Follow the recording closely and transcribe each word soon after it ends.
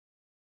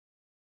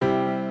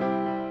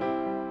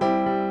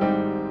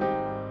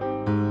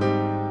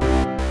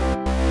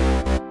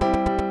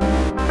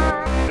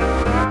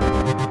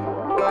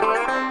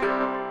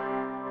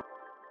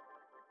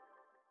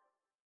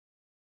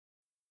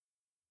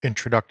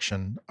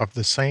Introduction of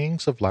the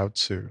Sayings of Lao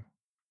Tzu.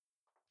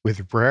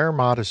 With rare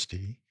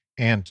modesty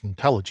and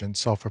intelligent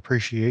self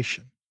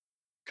appreciation,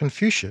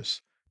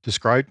 Confucius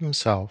described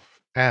himself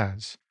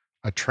as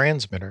a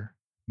transmitter,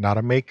 not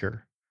a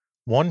maker,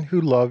 one who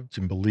loved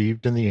and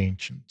believed in the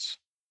ancients.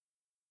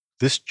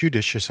 This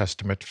judicious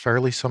estimate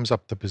fairly sums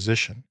up the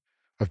position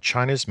of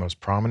China's most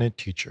prominent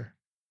teacher.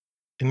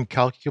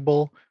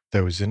 Incalculable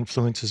though his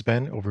influence has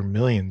been over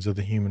millions of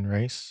the human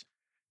race,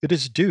 it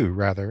is due,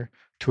 rather,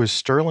 to his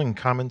sterling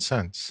common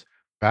sense,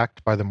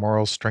 backed by the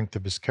moral strength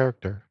of his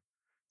character,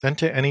 than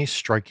to any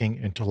striking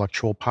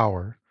intellectual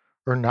power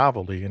or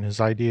novelty in his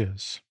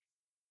ideas.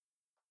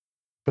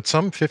 But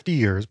some 50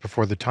 years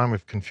before the time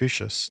of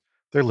Confucius,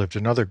 there lived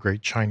another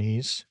great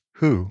Chinese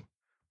who,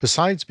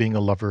 besides being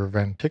a lover of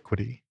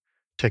antiquity,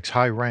 takes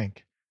high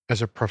rank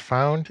as a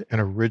profound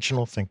and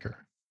original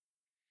thinker.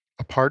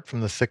 Apart from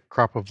the thick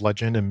crop of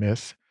legend and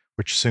myth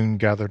which soon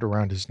gathered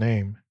around his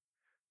name,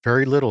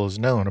 very little is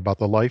known about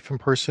the life and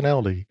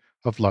personality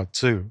of Lao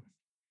Tzu,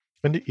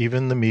 and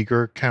even the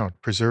meager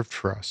account preserved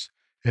for us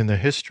in the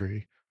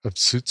history of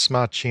Tzu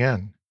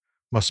Chien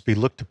must be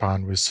looked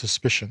upon with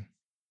suspicion.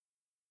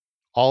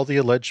 All the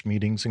alleged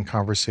meetings and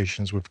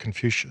conversations with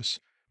Confucius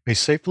may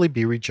safely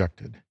be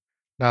rejected,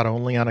 not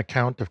only on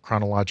account of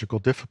chronological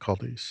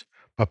difficulties,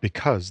 but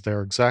because they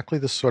are exactly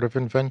the sort of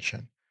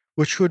invention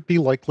which would be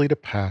likely to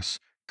pass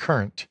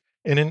current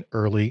in an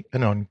early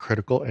and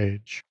uncritical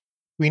age.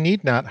 We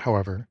need not,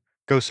 however,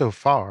 go so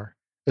far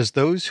as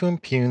those who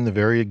impugn the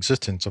very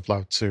existence of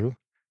Lao Tzu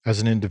as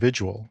an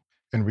individual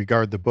and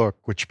regard the book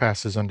which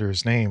passes under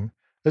his name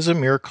as a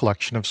mere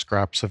collection of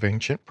scraps of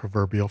ancient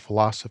proverbial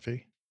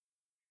philosophy.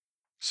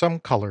 Some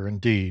color,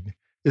 indeed,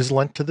 is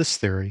lent to this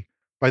theory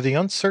by the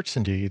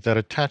uncertainty that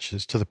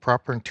attaches to the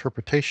proper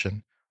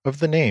interpretation of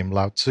the name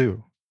Lao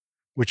Tzu,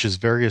 which is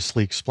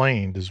variously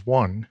explained as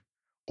one,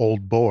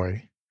 old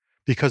boy,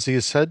 because he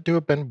is said to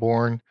have been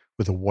born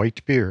with a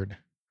white beard,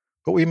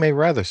 but we may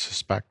rather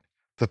suspect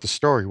that the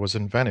story was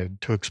invented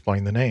to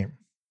explain the name.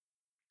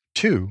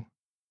 2.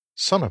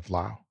 Son of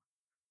Lao,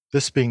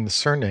 this being the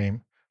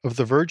surname of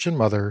the Virgin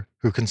Mother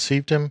who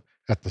conceived him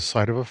at the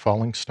sight of a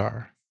falling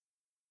star.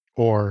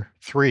 Or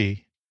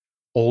 3.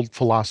 Old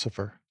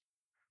Philosopher,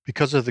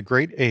 because of the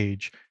great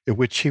age at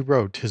which he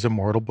wrote his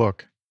immortal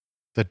book,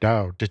 the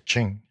Tao Te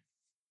Ching.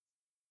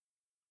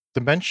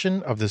 The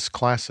mention of this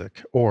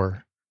classic,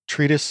 or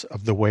Treatise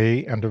of the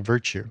Way and of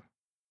Virtue,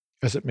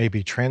 as it may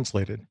be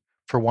translated,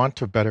 for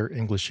want of better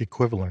English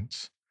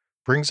equivalents,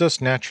 brings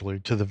us naturally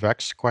to the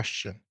vexed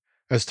question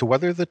as to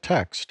whether the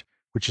text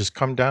which has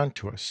come down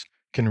to us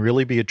can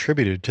really be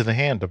attributed to the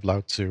hand of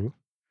Lao Tzu,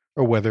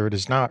 or whether it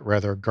is not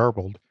rather a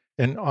garbled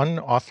and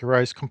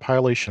unauthorized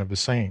compilation of his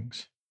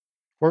sayings,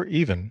 or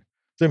even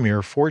the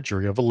mere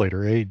forgery of a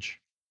later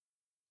age.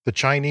 The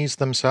Chinese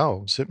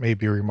themselves, it may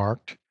be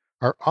remarked,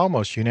 are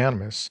almost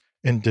unanimous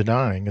in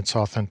denying its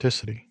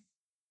authenticity.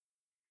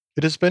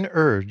 It has been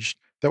urged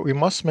that we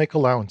must make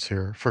allowance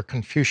here for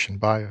Confucian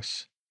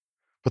bias,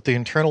 but the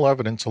internal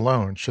evidence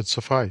alone should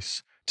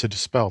suffice to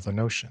dispel the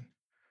notion,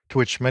 to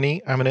which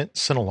many eminent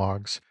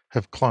sinologues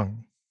have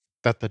clung,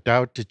 that the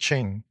Tao Te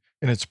Ching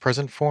in its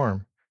present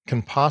form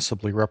can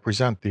possibly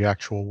represent the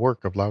actual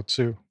work of Lao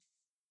Tzu.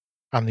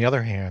 On the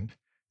other hand,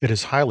 it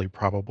is highly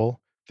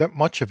probable that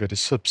much of it is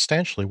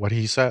substantially what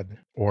he said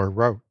or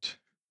wrote,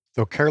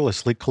 though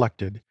carelessly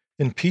collected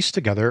and pieced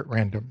together at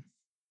random.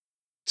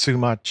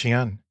 Tzu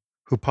Chien,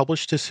 who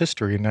published his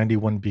history in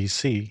 91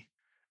 BC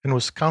and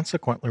was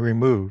consequently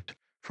removed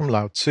from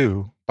Lao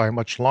Tzu by a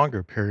much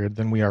longer period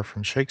than we are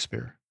from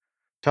Shakespeare,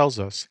 tells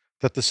us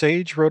that the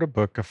sage wrote a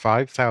book of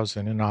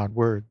 5,000 and odd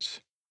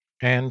words,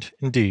 and,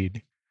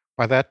 indeed,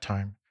 by that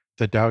time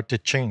the Tao Te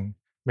Ching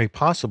may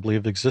possibly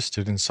have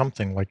existed in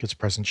something like its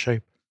present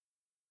shape.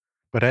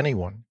 But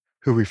anyone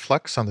who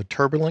reflects on the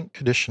turbulent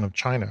condition of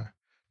China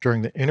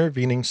during the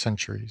intervening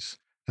centuries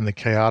and the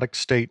chaotic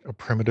state of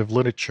primitive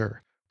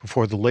literature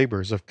before the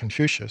labors of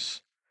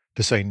Confucius,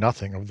 to say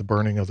nothing of the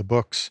burning of the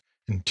books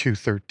in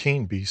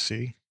 213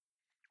 BC,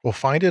 will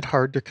find it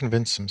hard to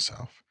convince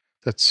himself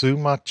that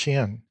Tzu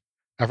Chien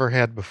ever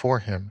had before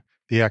him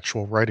the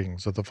actual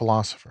writings of the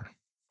philosopher.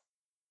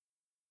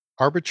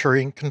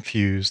 Arbitrary and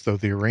confused though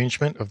the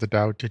arrangement of the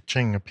Tao Te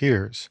Ching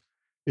appears,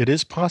 it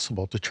is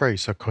possible to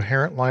trace a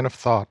coherent line of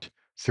thought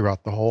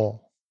throughout the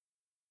whole.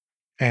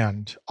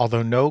 And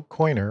although no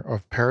coiner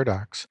of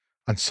paradox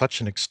on such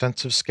an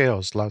extensive scale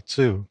as Lao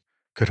Tzu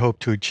could hope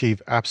to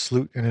achieve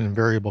absolute and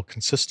invariable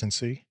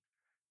consistency,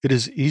 it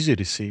is easy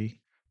to see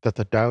that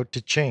the Tao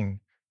Te Ching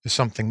is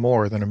something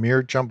more than a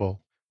mere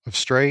jumble of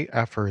stray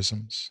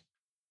aphorisms.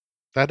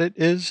 That it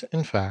is,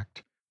 in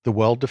fact, the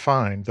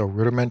well-defined though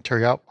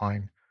rudimentary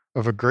outline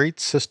of a great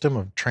system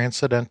of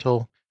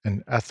transcendental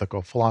and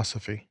ethical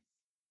philosophy.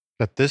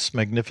 That this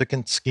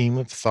magnificent scheme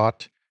of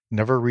thought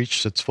never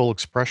reached its full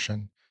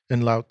expression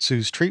in Lao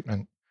Tzu's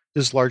treatment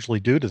is largely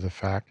due to the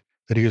fact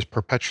that he is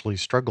perpetually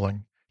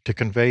struggling to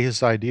convey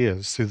his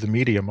ideas through the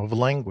medium of a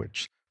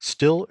language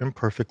still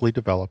imperfectly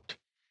developed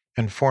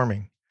and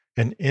forming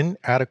an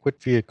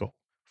inadequate vehicle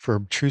for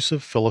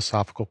obtrusive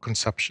philosophical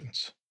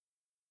conceptions.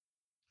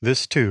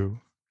 This,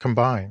 too,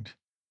 combined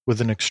with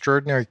an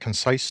extraordinary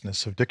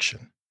conciseness of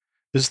diction,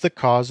 is the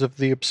cause of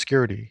the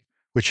obscurity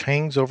which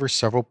hangs over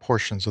several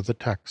portions of the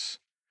text,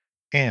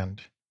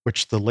 and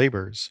which the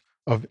labors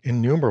of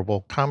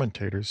innumerable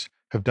commentators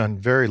have done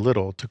very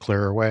little to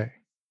clear away.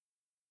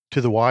 To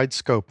the wide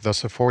scope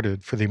thus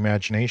afforded for the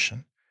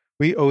imagination,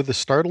 we owe the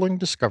startling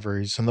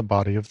discoveries in the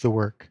body of the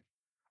work,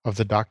 of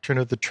the doctrine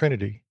of the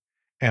Trinity,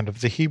 and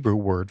of the Hebrew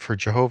word for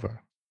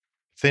Jehovah,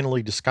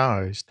 thinly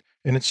disguised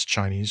in its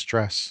Chinese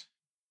dress.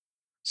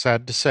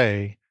 Sad to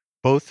say,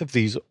 both of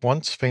these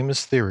once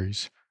famous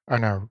theories are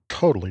now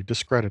totally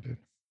discredited.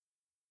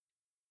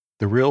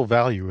 The real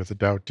value of the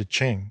Tao Te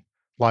Ching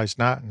lies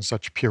not in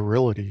such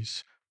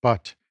puerilities,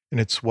 but in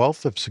its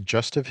wealth of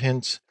suggestive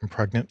hints and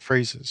pregnant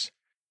phrases,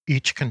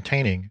 each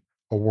containing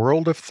a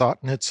world of thought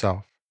in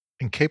itself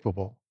and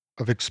capable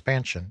of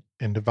expansion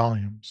into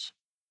volumes.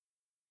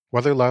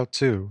 Whether Lao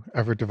Tzu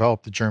ever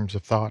developed the germs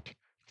of thought,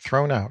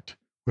 thrown out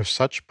with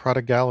such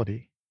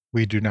prodigality,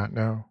 we do not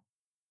know.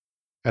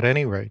 At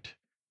any rate,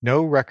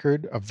 no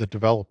record of the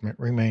development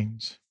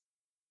remains.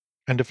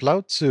 And if Lao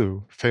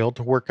Tzu failed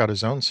to work out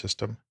his own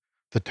system,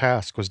 the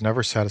task was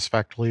never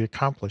satisfactorily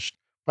accomplished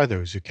by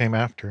those who came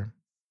after him.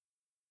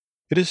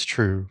 It is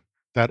true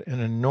that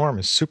an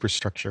enormous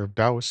superstructure of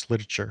Taoist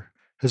literature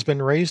has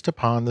been raised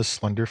upon the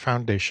slender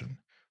foundation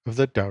of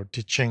the Tao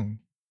Te Ching,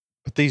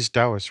 but these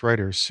Taoist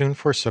writers soon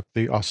forsook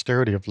the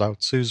austerity of Lao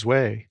Tzu's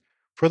way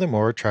for the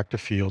more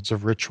attractive fields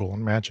of ritual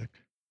and magic.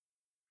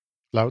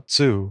 Lao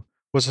Tzu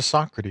was a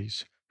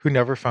Socrates who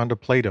never found a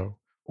Plato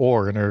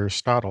or an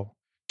Aristotle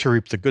to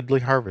reap the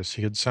goodly harvest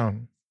he had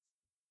sown.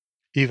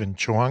 Even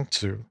Chuang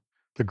Tzu,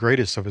 the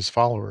greatest of his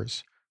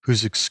followers,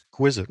 whose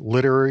exquisite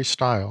literary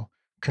style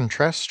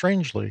contrasts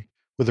strangely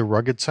with the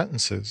rugged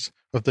sentences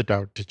of the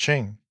Tao Te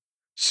Ching,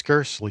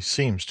 scarcely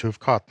seems to have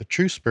caught the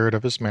true spirit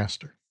of his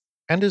master,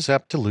 and is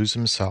apt to lose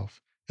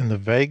himself in the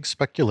vague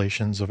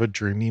speculations of a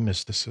dreamy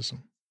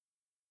mysticism.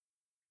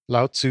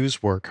 Lao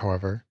Tzu's work,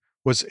 however,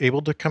 was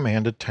able to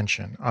command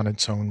attention on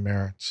its own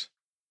merits.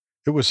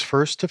 It was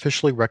first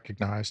officially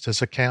recognized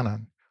as a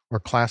canon, or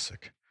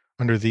classic,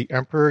 under the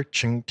Emperor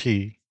Qing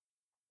Ti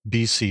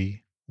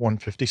BC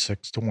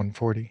 156 to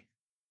 140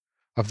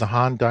 of the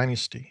Han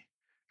Dynasty,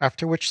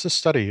 after which the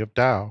study of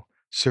Tao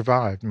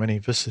survived many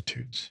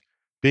vicissitudes,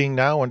 being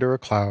now under a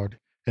cloud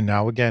and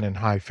now again in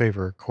high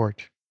favor at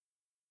court.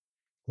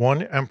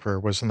 One emperor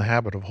was in the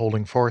habit of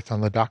holding forth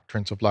on the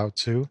doctrines of Lao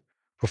Tzu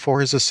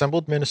before his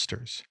assembled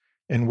ministers,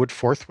 and would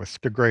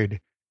forthwith degrade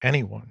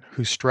anyone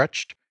who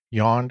stretched,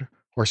 yawned,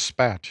 or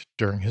spat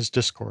during his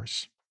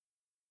discourse.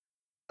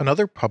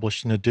 Another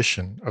published an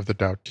edition of the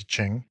Tao Te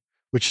Ching,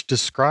 which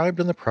described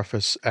in the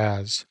preface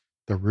as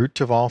the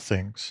root of all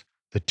things,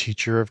 the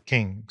teacher of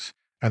kings,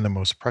 and the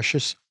most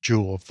precious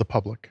jewel of the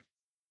public.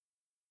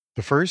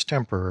 The first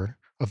emperor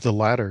of the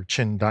latter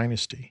Qin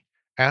dynasty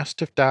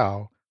asked if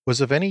Tao was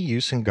of any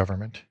use in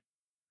government.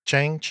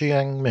 Chang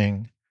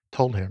Chiang-ming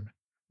told him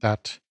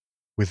that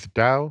with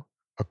Tao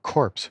a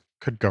corpse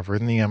could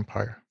govern the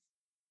empire.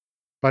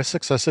 By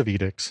successive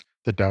edicts,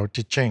 the Tao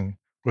Te Ching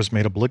was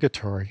made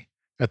obligatory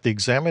at the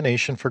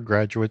examination for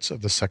graduates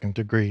of the second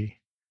degree.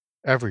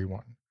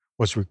 Everyone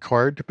was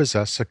required to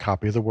possess a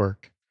copy of the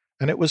work,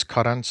 and it was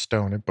cut on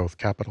stone at both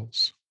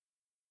capitals.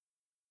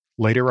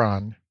 Later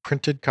on,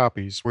 printed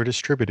copies were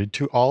distributed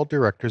to all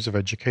directors of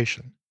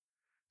education,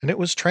 and it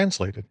was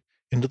translated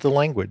into the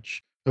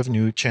language of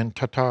New Chen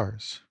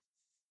Tatars.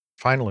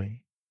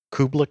 Finally,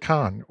 Kublai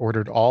Khan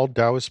ordered all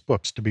Taoist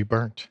books to be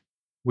burnt,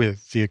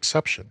 with the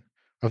exception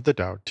of the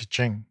Tao Te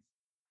Ching,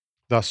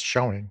 thus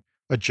showing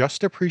a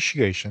just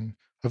appreciation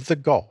of the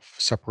gulf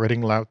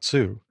separating Lao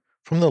Tzu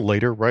from the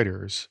later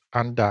writers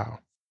on Tao.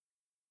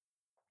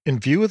 In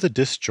view of the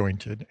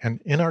disjointed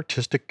and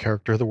inartistic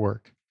character of the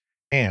work,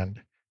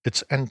 and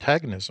its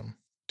antagonism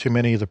to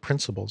many of the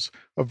principles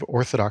of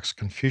orthodox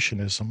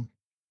Confucianism,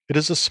 it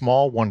is a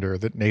small wonder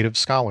that native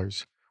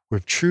scholars,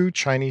 with true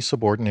Chinese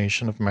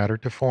subordination of matter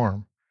to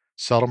form,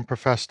 seldom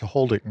profess to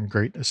hold it in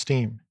great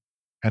esteem,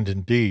 and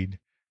indeed,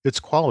 its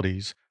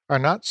qualities are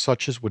not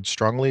such as would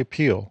strongly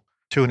appeal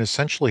to an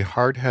essentially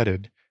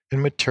hard-headed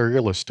and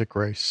materialistic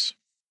race.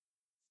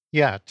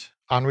 Yet,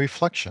 on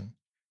reflection,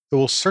 it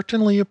will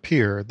certainly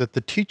appear that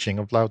the teaching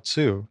of Lao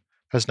Tzu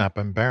has not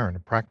been barren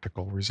of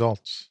practical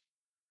results.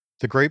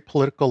 The great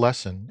political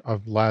lesson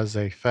of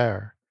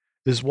laissez-faire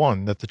is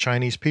one that the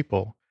Chinese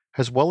people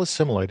has well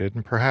assimilated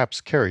and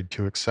perhaps carried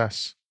to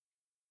excess.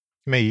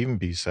 It may even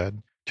be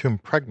said to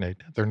impregnate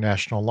their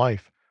national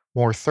life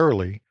more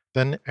thoroughly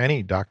than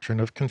any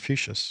doctrine of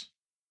Confucius.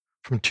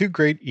 From two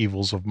great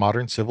evils of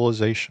modern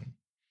civilization,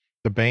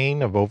 the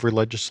bane of over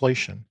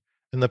legislation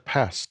and the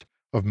pest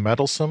of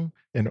meddlesome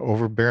and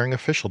overbearing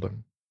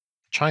officialdom,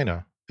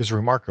 China is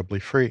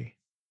remarkably free,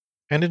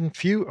 and in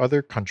few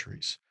other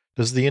countries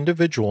does the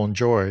individual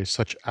enjoy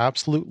such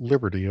absolute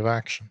liberty of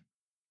action.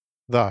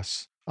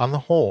 Thus, on the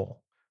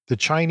whole, the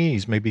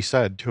Chinese may be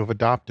said to have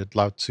adopted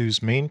Lao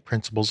Tzu's main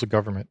principles of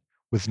government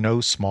with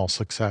no small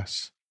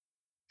success.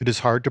 it is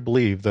hard to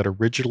believe that a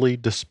rigidly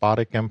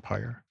despotic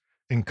empire,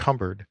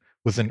 encumbered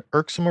with an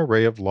irksome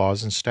array of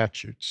laws and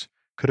statutes,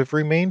 could have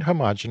remained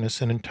homogeneous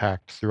and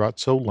intact throughout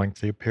so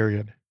lengthy a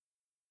period.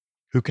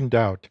 Who can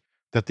doubt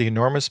that the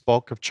enormous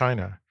bulk of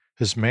China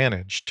has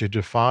managed to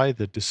defy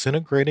the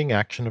disintegrating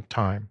action of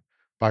time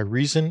by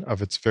reason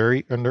of its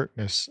very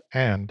inertness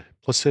and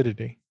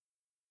placidity?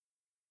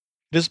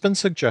 It has been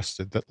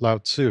suggested that Lao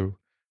Tzu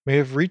may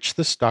have reached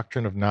this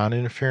doctrine of non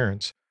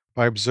interference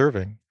by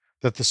observing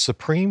that the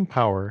supreme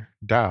power,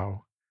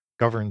 Tao,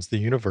 governs the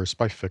universe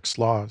by fixed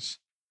laws,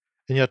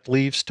 and yet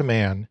leaves to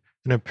man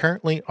an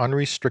apparently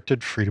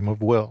unrestricted freedom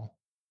of will.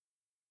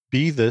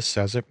 Be this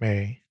as it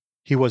may,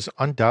 he was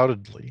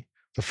undoubtedly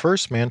the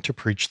first man to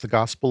preach the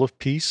gospel of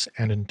peace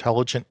and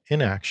intelligent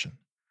inaction,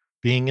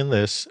 being in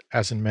this,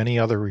 as in many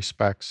other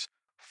respects,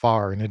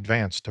 far in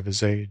advance of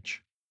his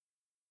age.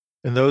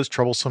 In those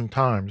troublesome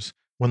times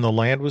when the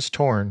land was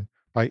torn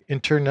by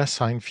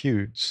internecine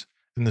feuds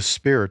and the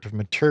spirit of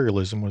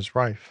materialism was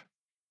rife,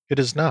 it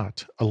is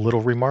not a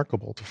little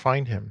remarkable to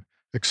find him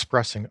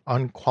expressing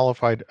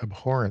unqualified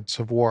abhorrence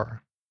of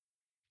war,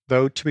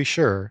 though, to be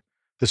sure,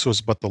 this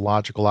was but the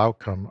logical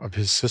outcome of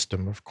his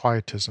system of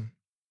quietism.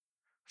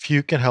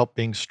 Few can help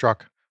being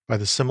struck by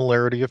the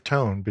similarity of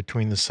tone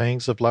between the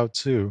sayings of Lao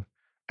Tzu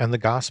and the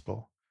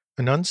gospel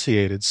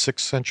enunciated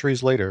 6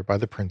 centuries later by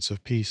the Prince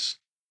of Peace.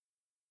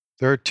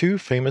 There are two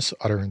famous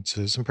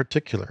utterances in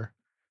particular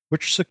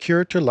which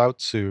secure to Lao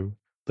Tzu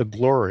the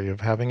glory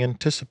of having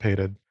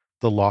anticipated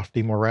the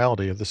lofty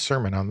morality of the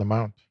Sermon on the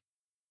Mount.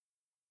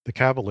 The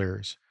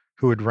cavaliers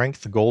who would rank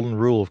the golden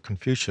rule of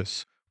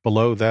Confucius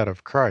below that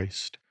of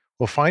Christ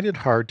will find it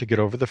hard to get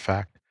over the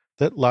fact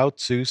that Lao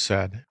Tzu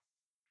said,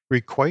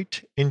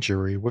 "Requite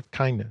injury with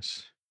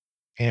kindness,"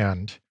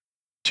 and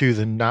 "To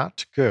the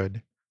not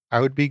good,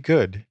 I would be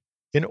good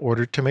in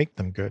order to make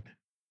them good."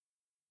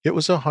 It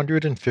was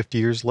 150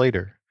 years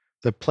later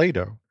that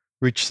Plato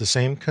reached the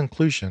same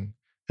conclusion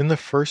in the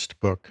first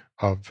book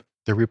of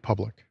the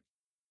Republic.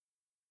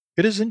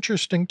 It is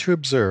interesting to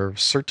observe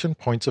certain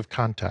points of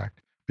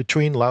contact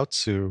between Lao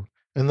Tzu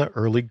and the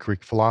early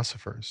Greek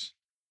philosophers.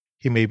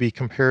 He may be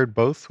compared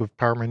both with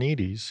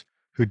Parmenides,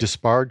 who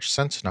disparaged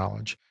sense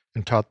knowledge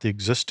and taught the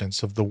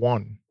existence of the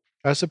One,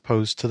 as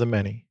opposed to the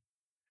many,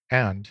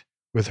 and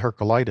with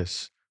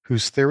Heraclitus,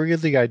 whose theory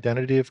of the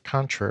identity of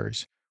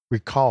contraries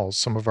recalls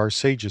some of our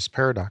sages'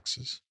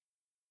 paradoxes.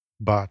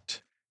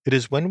 But it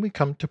is when we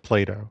come to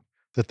Plato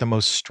that the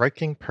most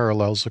striking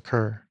parallels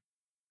occur.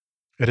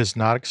 It has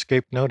not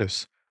escaped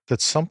notice that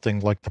something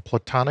like the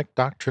Platonic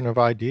doctrine of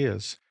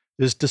ideas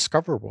is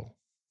discoverable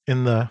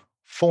in the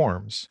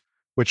forms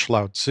which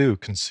Lao Tzu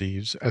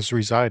conceives as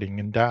residing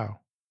in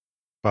Tao.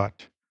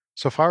 But,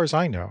 so far as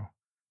I know,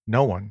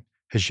 no one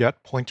has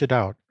yet pointed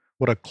out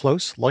what a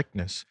close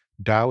likeness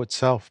Tao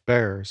itself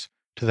bears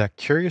to that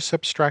curious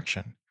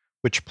abstraction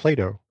which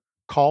Plato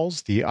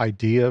calls the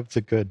idea of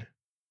the good.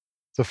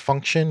 The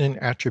function and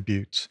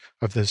attributes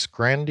of this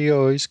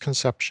grandiose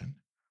conception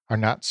are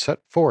not set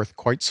forth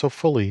quite so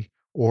fully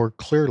or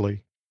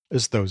clearly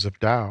as those of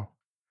Tao,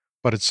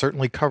 but it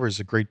certainly covers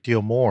a great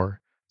deal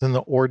more than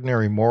the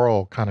ordinary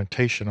moral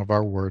connotation of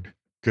our word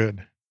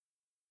good.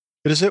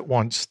 It is at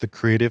once the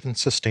creative and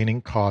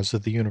sustaining cause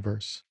of the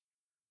universe,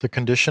 the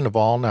condition of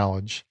all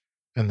knowledge,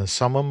 and the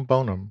summum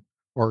bonum,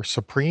 or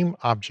supreme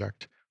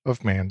object,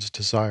 of man's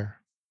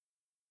desire.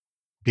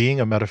 Being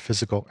a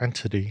metaphysical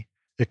entity,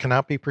 it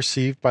cannot be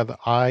perceived by the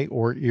eye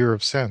or ear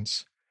of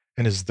sense,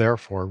 and is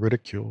therefore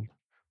ridiculed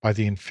by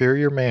the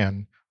inferior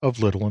man of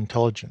little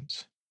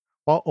intelligence,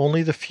 while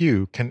only the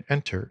few can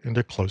enter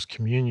into close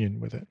communion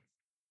with it.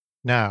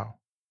 Now,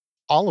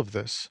 all of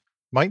this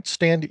might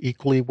stand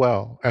equally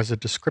well as a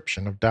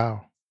description of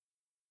Tao.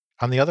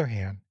 On the other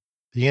hand,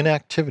 the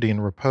inactivity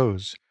and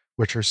repose,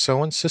 which are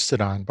so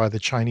insisted on by the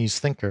Chinese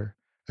thinker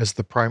as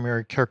the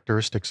primary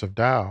characteristics of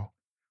Tao,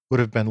 would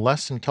have been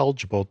less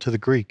intelligible to the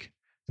Greek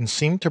and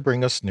seem to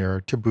bring us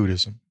nearer to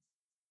Buddhism.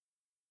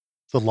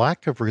 The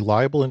lack of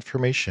reliable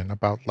information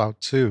about Lao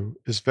Tzu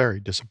is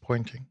very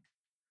disappointing.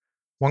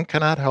 One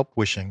cannot help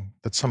wishing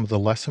that some of the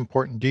less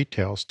important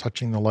details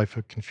touching the life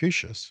of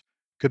Confucius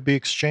could be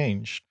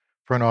exchanged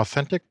for an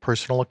authentic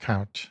personal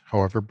account,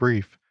 however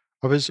brief,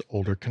 of his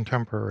older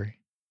contemporary.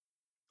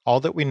 All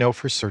that we know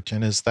for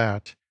certain is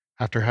that,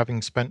 after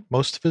having spent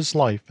most of his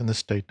life in the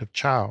state of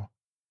Chow,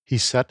 he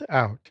set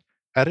out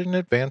at an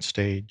advanced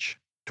age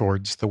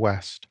towards the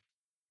west,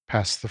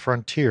 passed the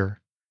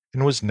frontier,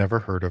 and was never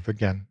heard of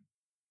again.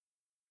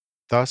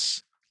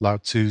 Thus, Lao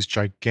Tzu's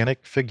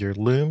gigantic figure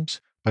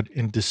looms but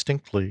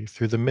indistinctly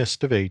through the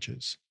mist of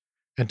ages,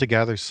 and to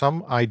gather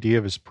some idea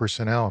of his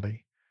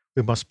personality,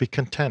 we must be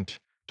content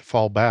to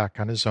fall back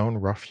on his own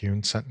rough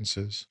hewn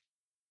sentences.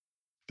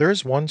 There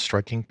is one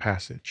striking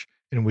passage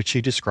in which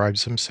he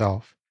describes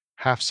himself,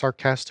 half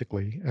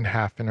sarcastically and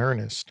half in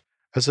earnest,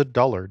 as a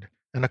dullard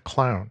and a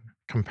clown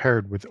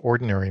compared with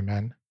ordinary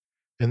men,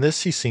 and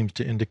this he seems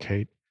to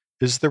indicate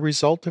is the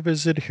result of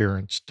his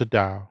adherence to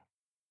Tao.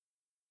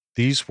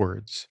 These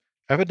words,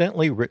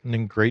 evidently written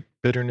in great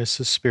bitterness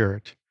of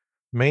spirit,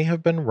 may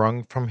have been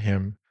wrung from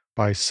him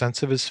by a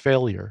sense of his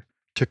failure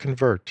to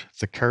convert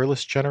the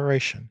careless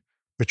generation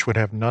which would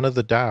have none of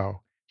the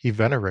Tao he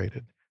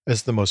venerated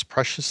as the most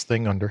precious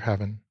thing under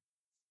heaven.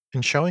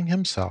 In showing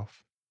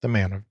himself, the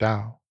man of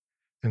Tao,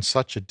 in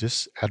such a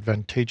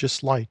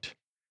disadvantageous light,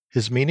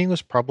 his meaning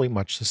was probably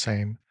much the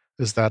same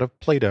as that of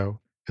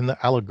Plato in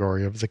the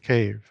allegory of the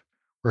cave,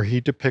 where he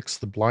depicts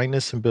the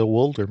blindness and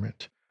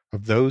bewilderment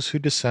of those who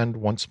descend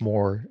once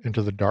more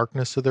into the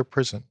darkness of their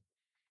prison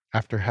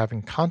after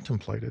having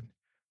contemplated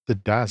the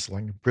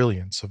dazzling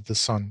brilliance of the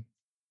sun.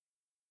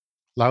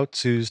 Lao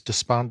Tzu's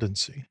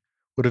despondency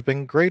would have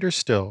been greater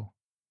still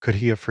could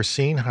he have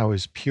foreseen how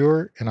his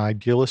pure and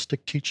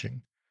idealistic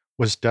teaching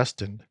was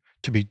destined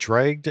to be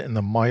dragged in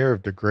the mire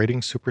of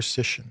degrading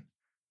superstition,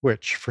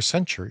 which, for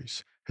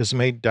centuries, has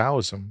made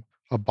Taoism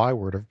a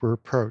byword of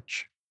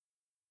reproach.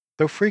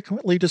 Though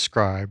frequently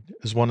described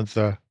as one of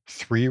the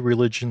three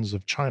religions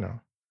of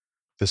China,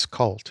 this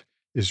cult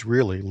is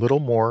really little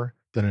more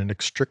than an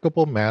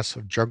inextricable mass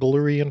of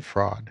jugglery and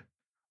fraud,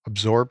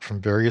 absorbed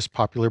from various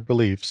popular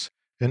beliefs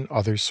and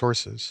other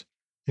sources,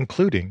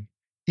 including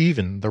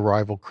even the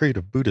rival creed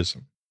of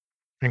Buddhism,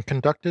 and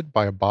conducted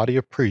by a body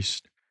of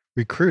priests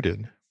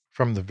recruited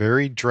from the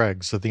very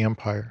dregs of the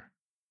empire.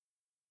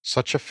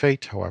 Such a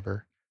fate,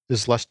 however,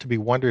 is less to be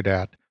wondered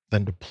at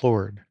than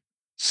deplored,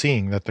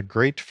 seeing that the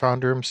great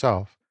founder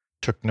himself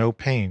took no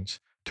pains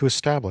to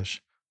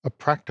establish a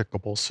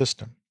practicable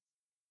system.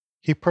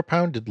 He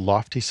propounded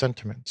lofty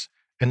sentiments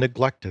and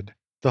neglected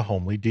the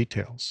homely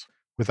details,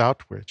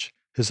 without which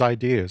his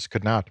ideas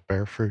could not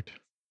bear fruit.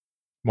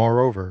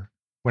 Moreover,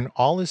 when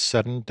all is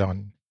said and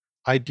done,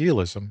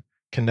 idealism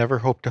can never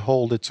hope to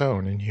hold its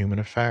own in human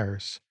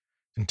affairs,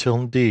 until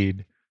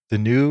indeed the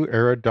new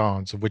era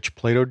dawns of which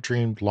Plato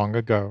dreamed long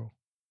ago,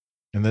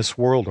 and this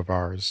world of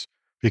ours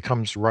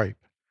becomes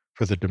ripe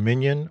for the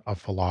dominion of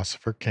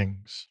philosopher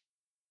kings.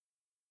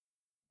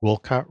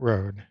 Wilcott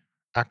Road,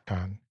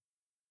 Acton,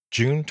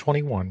 June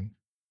 21,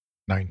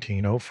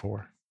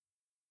 1904.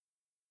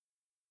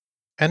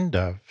 End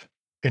of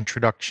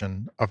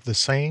Introduction of the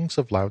Sayings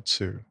of Lao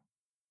Tzu.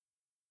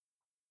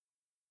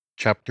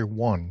 Chapter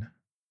 1.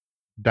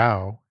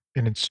 Tao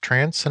in its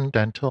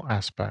transcendental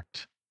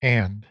aspect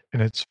and in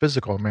its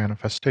physical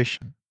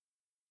manifestation.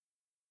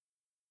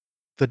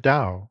 The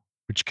Tao,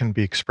 which can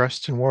be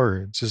expressed in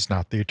words, is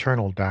not the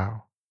eternal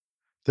Tao.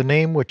 The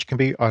name which can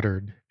be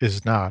uttered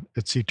is not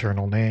its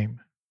eternal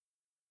name.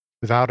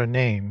 Without a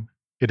name,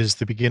 it is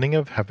the beginning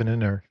of heaven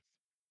and earth.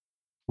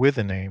 With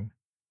a name,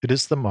 it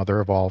is the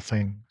mother of all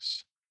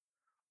things.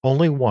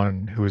 Only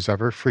one who is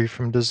ever free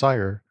from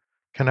desire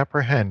can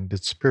apprehend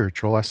its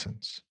spiritual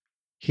essence.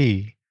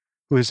 He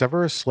who is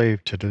ever a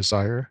slave to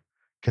desire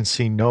can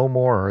see no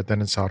more than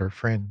its outer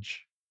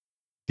fringe.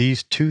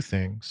 These two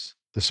things,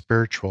 the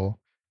spiritual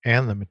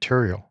and the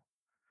material,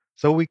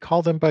 though we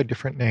call them by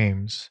different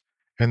names,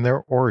 in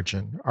their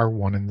origin are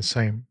one and the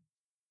same.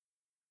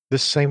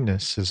 This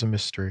sameness is a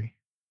mystery,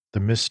 the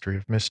mystery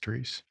of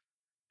mysteries.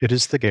 It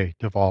is the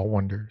gate of all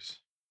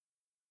wonders.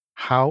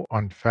 How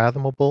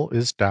unfathomable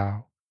is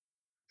Tao!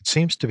 It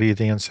seems to be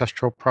the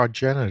ancestral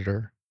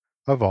progenitor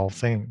of all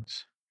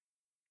things.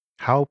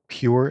 How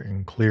pure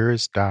and clear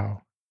is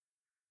Tao!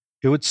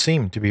 It would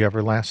seem to be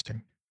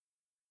everlasting.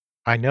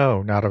 I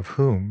know not of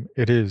whom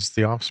it is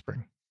the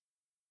offspring.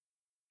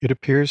 It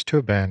appears to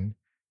have been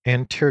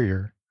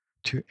anterior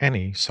to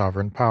any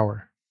sovereign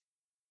power.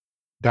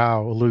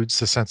 Tao eludes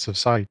the sense of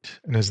sight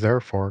and is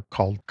therefore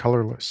called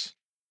colorless.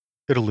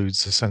 It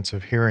eludes the sense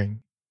of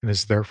hearing and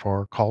is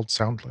therefore called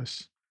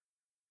soundless.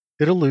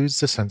 It eludes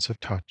the sense of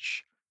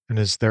touch and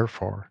is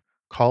therefore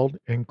called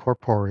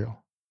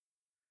incorporeal.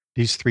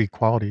 These three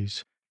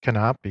qualities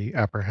cannot be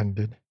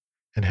apprehended,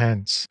 and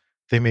hence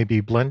they may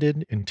be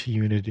blended into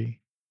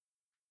unity.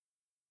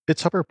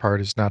 Its upper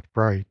part is not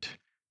bright,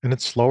 and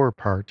its lower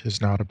part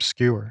is not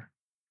obscure.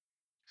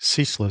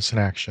 Ceaseless in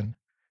action,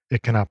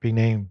 it cannot be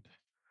named,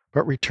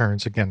 but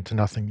returns again to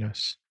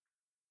nothingness.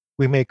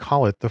 We may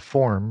call it the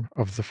form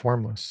of the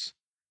formless,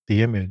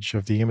 the image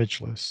of the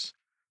imageless,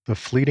 the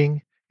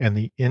fleeting and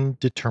the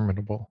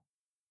indeterminable.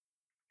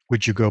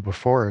 Would you go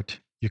before it,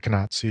 you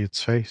cannot see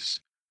its face.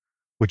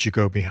 Would you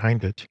go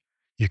behind it,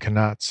 you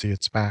cannot see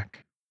its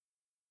back.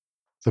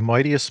 The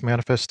mightiest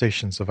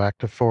manifestations of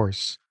active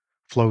force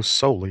flow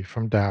solely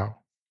from Tao.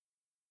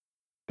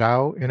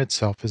 Tao in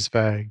itself is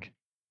vague,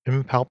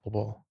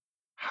 impalpable.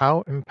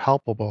 How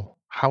impalpable,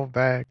 how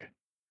vague!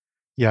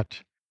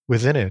 Yet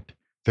within it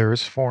there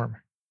is form.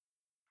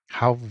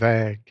 How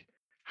vague,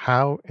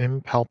 how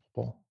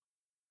impalpable!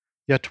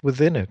 Yet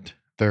within it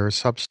there is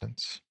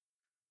substance.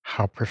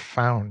 How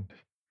profound,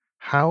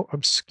 how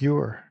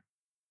obscure!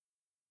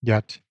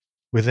 Yet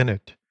within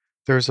it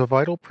there is a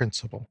vital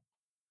principle.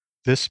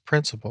 This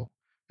principle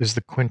is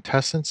the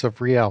quintessence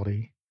of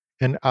reality,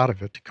 and out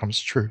of it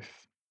comes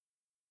truth.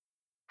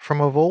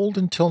 From of old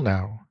until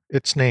now,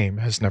 its name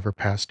has never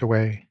passed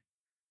away.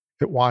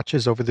 It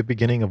watches over the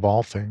beginning of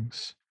all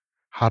things.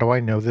 How do I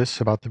know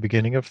this about the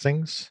beginning of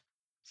things?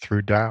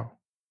 Through Tao.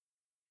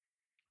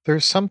 There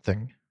is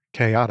something,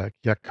 chaotic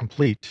yet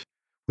complete,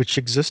 which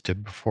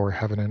existed before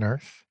heaven and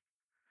earth.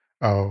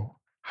 Oh,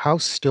 how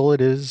still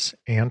it is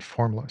and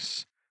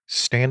formless,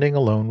 standing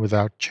alone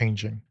without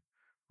changing,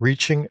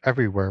 reaching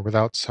everywhere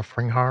without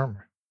suffering harm.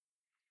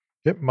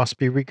 It must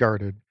be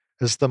regarded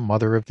as the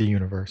mother of the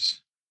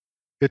universe.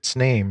 Its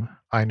name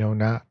I know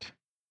not.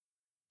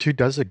 To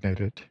designate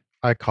it,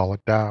 I call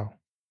it Tao.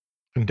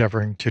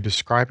 Endeavoring to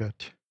describe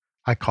it,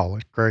 I call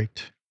it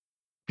great.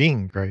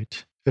 Being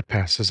great, it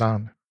passes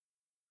on.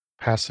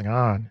 Passing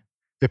on,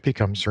 it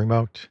becomes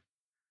remote.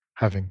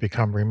 Having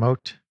become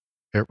remote,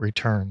 it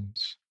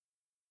returns.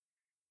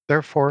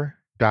 Therefore,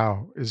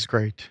 Tao is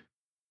great.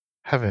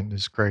 Heaven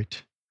is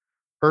great.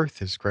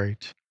 Earth is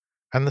great.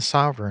 And the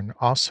sovereign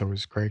also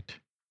is great.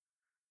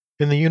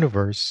 In the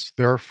universe,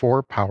 there are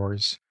four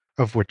powers,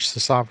 of which the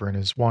sovereign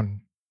is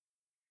one.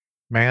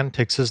 Man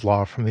takes his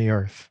law from the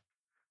earth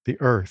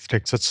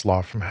takes its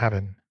law from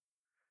heaven,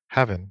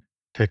 heaven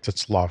takes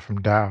its law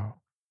from Tao.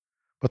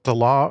 But the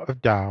law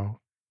of Tao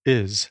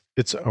is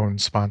its own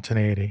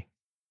spontaneity.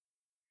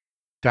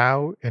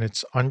 Tao, in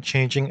its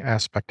unchanging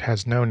aspect,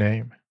 has no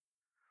name.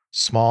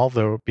 Small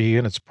though it be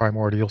in its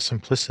primordial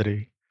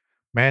simplicity,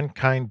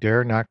 mankind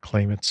dare not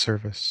claim its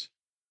service.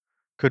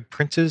 Could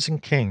princes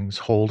and kings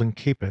hold and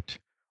keep it,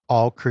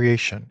 all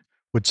creation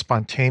would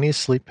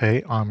spontaneously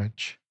pay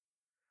homage.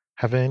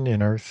 Heaven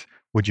and earth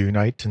would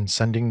unite in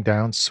sending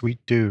down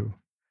sweet dew,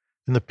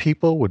 and the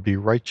people would be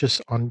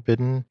righteous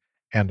unbidden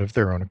and of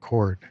their own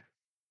accord.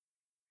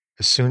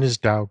 As soon as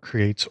Tao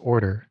creates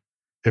order,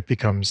 it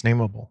becomes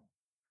nameable.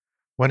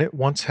 When it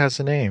once has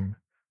a name,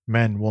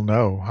 men will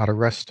know how to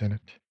rest in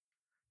it.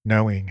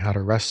 Knowing how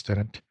to rest in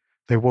it,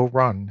 they will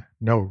run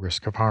no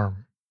risk of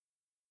harm.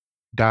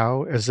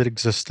 Tao, as it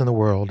exists in the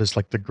world, is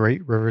like the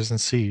great rivers and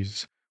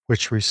seas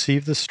which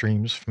receive the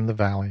streams from the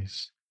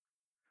valleys.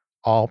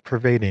 All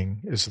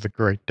pervading is the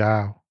great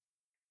Tao.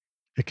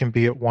 It can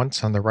be at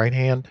once on the right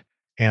hand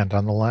and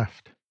on the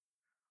left.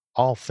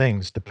 All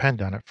things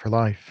depend on it for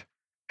life,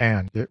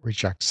 and it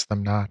rejects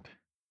them not.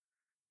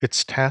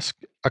 Its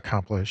task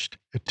accomplished,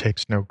 it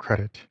takes no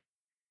credit.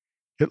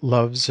 It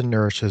loves and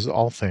nourishes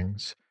all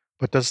things,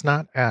 but does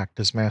not act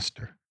as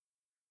master.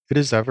 It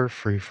is ever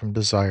free from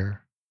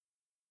desire.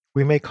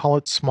 We may call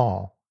it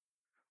small.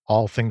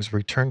 All things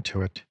return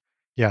to it,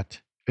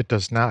 yet it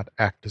does not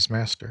act as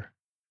master.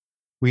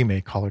 We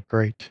may call it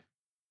great.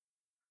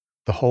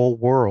 The whole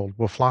world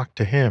will flock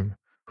to him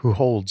who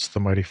holds the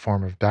mighty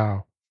form of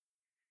Tao.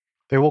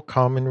 They will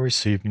come and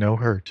receive no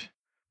hurt,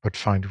 but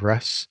find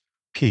rest,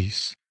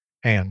 peace,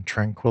 and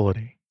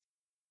tranquility.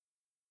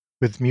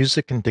 With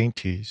music and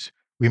dainties,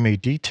 we may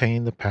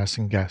detain the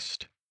passing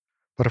guest,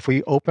 but if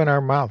we open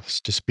our mouths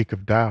to speak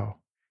of Tao,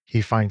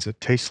 he finds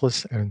it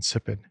tasteless and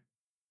insipid.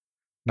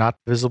 Not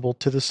visible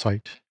to the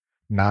sight,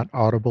 not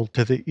audible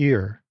to the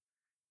ear,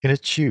 in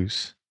its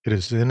use it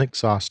is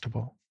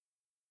inexhaustible.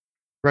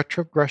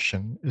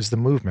 Retrogression is the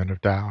movement of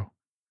Tao.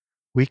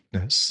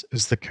 Weakness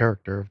is the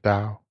character of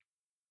Tao.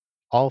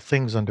 All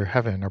things under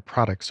heaven are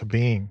products of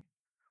being,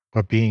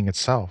 but being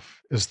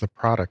itself is the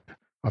product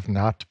of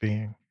not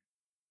being.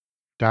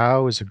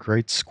 Tao is a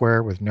great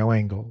square with no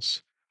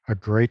angles, a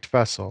great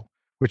vessel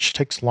which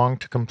takes long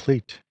to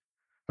complete,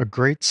 a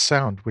great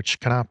sound which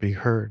cannot be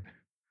heard,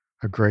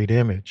 a great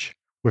image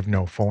with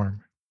no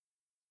form.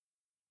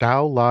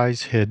 Tao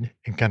lies hid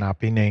and cannot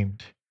be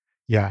named,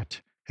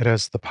 yet it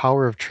has the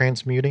power of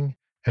transmuting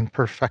and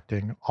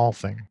perfecting all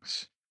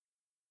things.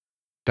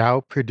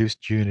 Tao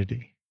produced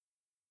unity.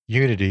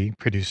 Unity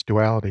produced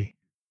duality.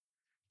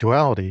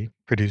 Duality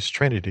produced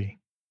trinity,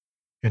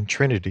 and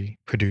trinity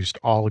produced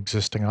all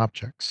existing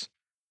objects.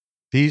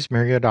 These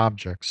myriad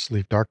objects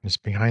leave darkness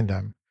behind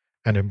them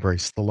and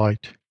embrace the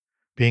light,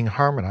 being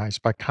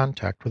harmonized by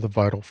contact with a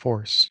vital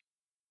force.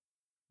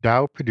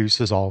 Tao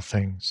produces all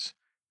things.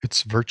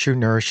 Its virtue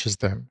nourishes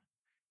them.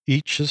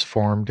 Each is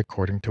formed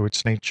according to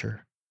its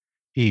nature.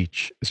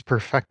 Each is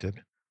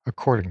perfected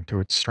according to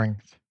its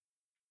strength.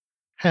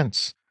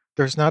 Hence,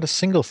 there is not a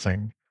single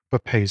thing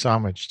but pays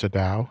homage to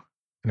Tao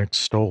and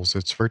extols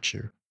its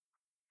virtue.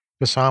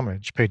 This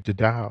homage paid to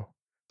Tao,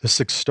 this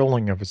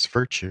extolling of its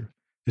virtue,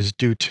 is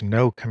due to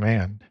no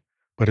command,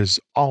 but is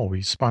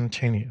always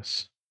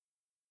spontaneous.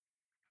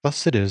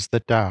 Thus it is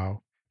that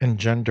Tao,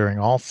 engendering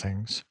all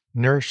things,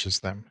 nourishes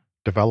them,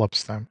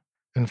 develops them,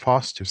 and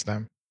fosters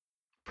them,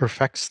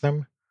 perfects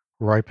them,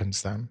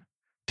 ripens them,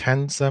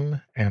 tends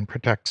them, and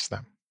protects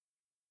them.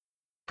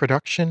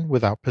 Production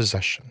without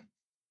possession,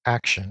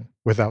 action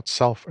without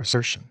self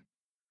assertion,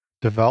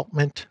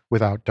 development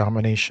without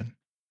domination.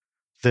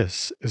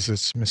 This is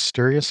its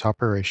mysterious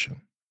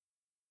operation.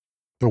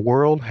 The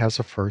world has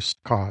a first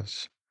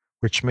cause,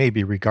 which may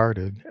be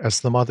regarded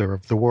as the mother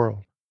of the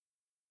world.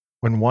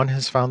 When one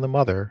has found the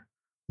mother,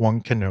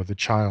 one can know the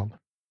child.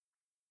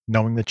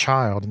 Knowing the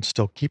child and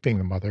still keeping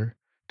the mother,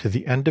 to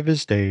the end of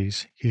his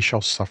days he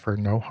shall suffer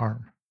no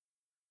harm.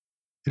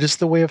 It is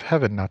the way of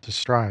heaven not to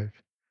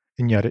strive,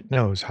 and yet it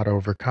knows how to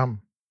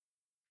overcome.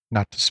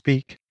 Not to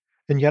speak,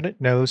 and yet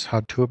it knows how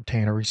to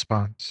obtain a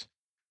response.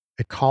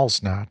 It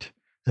calls not,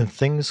 and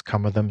things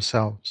come of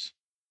themselves.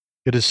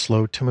 It is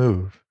slow to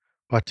move,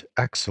 but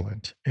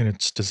excellent in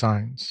its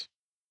designs.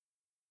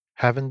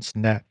 Heaven's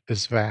net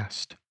is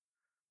vast.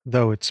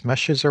 Though its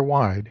meshes are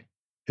wide,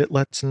 it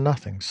lets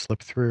nothing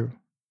slip through.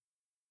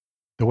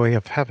 The way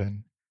of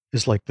heaven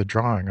is like the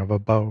drawing of a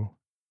bow.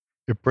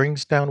 It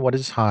brings down what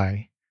is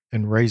high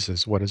and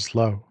raises what is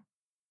low.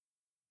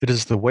 It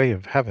is the way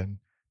of heaven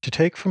to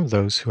take from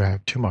those who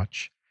have too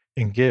much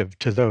and give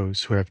to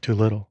those who have too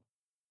little.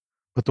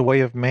 But the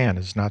way of man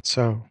is not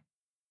so.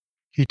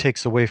 He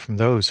takes away from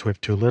those who have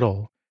too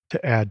little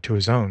to add to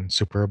his own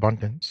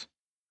superabundance.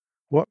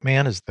 What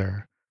man is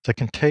there that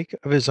can take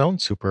of his own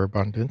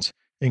superabundance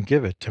and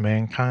give it to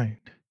mankind?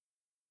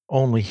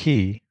 Only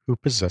he who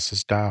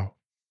possesses Tao.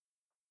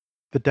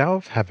 The Tao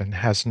of heaven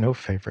has no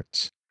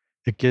favorites.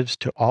 It gives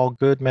to all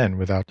good men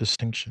without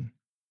distinction.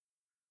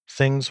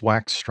 Things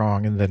wax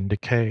strong and then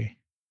decay.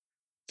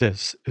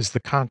 This is the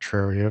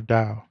contrary of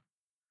Tao.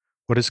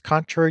 What is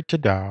contrary to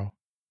Tao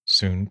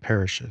soon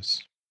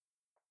perishes.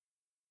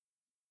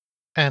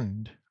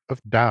 End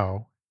of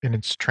Tao in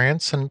its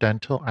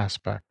transcendental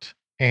aspect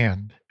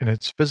and in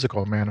its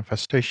physical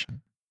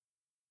manifestation.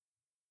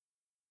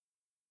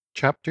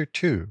 Chapter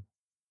 2: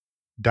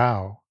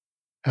 Tao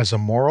as a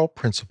moral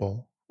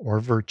principle or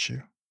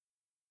virtue.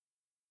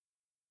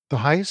 The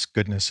highest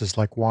goodness is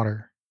like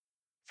water,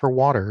 for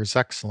water is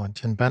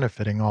excellent in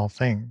benefiting all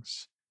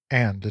things,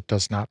 and it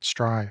does not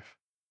strive.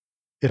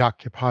 It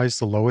occupies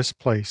the lowest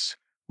place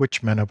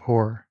which men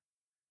abhor,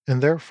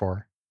 and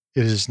therefore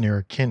it is near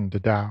akin to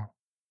Tao.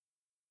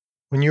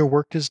 When your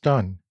work is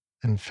done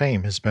and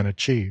fame has been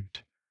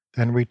achieved,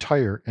 then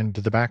retire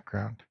into the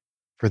background,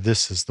 for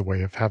this is the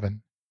way of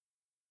heaven.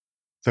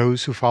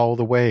 Those who follow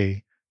the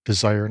way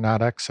desire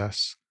not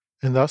excess,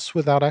 and thus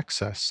without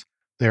excess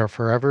they are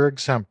forever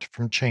exempt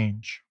from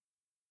change.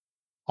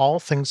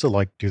 All things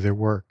alike do their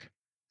work,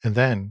 and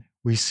then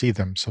we see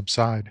them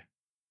subside.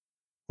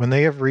 When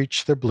they have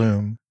reached their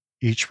bloom,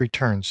 each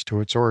returns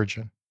to its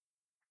origin.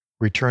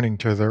 Returning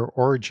to their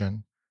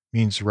origin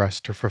means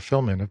rest or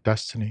fulfillment of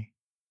destiny.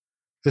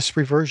 This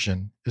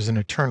reversion is an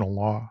eternal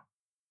law.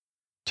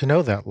 To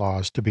know that law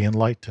is to be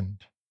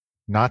enlightened.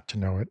 Not to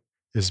know it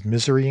is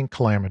misery and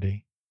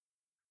calamity.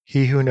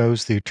 He who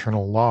knows the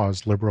eternal law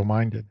is liberal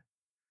minded.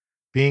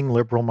 Being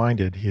liberal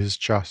minded, he is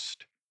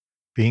just.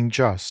 Being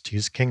just, he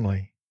is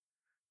kingly.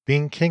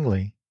 Being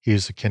kingly, he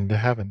is akin to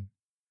heaven.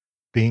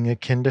 Being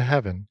akin to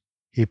heaven,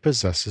 he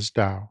possesses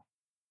Tao.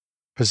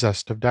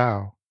 Possessed of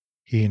Tao,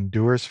 he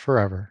endures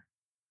forever.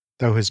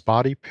 Though his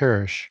body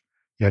perish,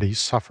 yet he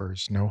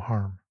suffers no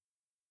harm.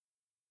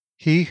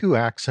 He who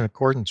acts in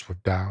accordance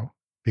with Tao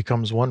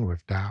becomes one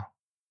with Tao.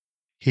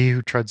 He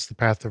who treads the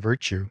path of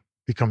virtue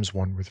becomes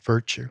one with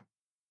virtue.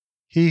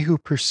 He who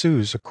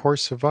pursues a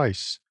course of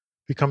vice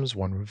becomes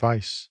one with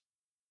vice.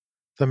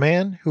 The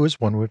man who is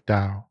one with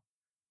Tao,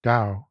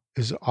 Tao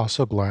is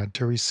also glad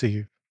to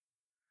receive.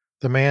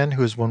 The man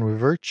who is one with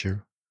virtue,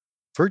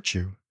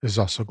 virtue is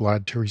also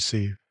glad to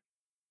receive.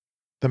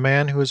 The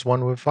man who is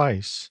one with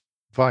vice,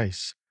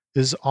 vice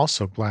is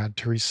also glad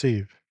to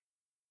receive.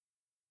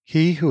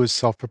 He who is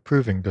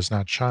self-approving does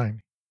not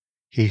shine.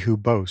 He who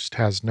boasts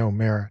has no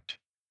merit.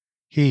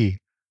 He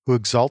who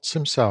exalts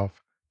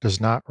himself does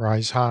not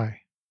rise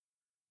high.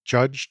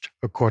 Judged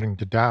according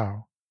to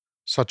Tao,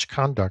 such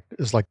conduct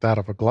is like that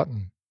of a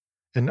glutton,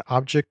 an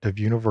object of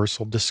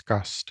universal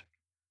disgust.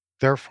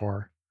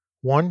 Therefore,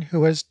 one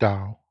who has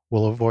Tao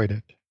will avoid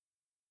it.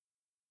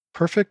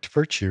 Perfect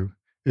virtue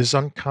is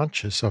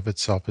unconscious of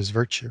itself as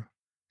virtue,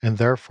 and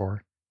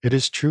therefore it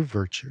is true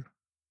virtue.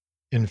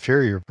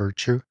 Inferior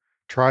virtue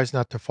tries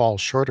not to fall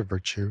short of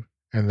virtue,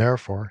 and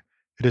therefore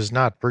it is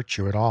not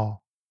virtue at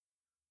all.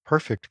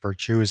 Perfect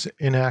virtue is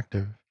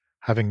inactive,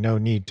 having no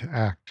need to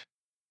act.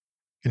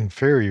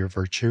 Inferior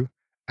virtue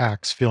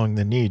acts feeling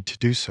the need to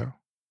do so.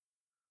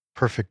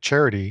 Perfect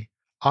charity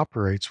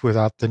operates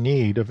without the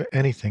need of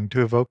anything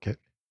to evoke it.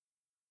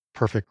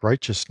 Perfect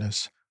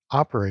righteousness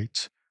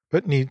operates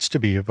but needs to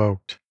be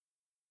evoked.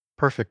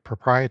 Perfect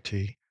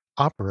propriety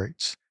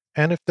operates,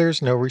 and if there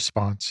is no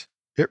response,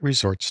 it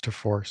resorts to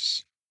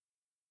force.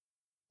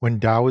 When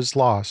Tao is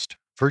lost,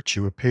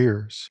 virtue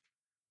appears.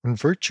 When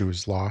virtue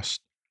is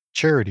lost,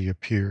 charity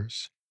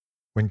appears.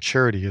 When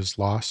charity is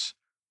lost,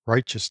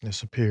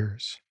 righteousness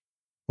appears.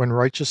 When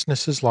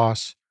righteousness is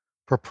lost,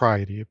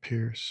 propriety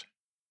appears.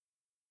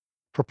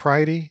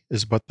 Propriety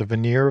is but the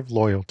veneer of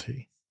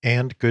loyalty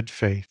and good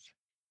faith,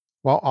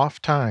 while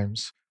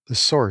ofttimes the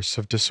source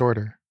of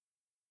disorder.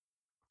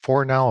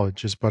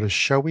 Foreknowledge is but a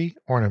showy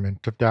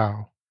ornament of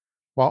Tao,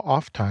 while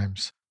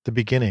ofttimes the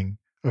beginning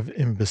of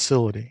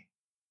imbecility.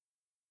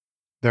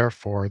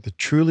 Therefore, the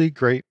truly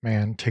great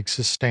man takes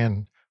his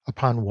stand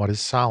upon what is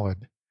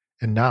solid,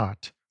 and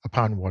not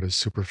upon what is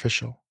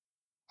superficial,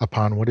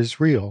 upon what is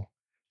real,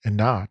 and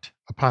not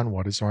upon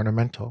what is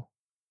ornamental.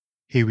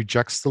 He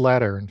rejects the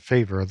latter in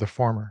favor of the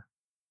former.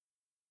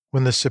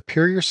 When the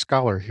superior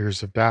scholar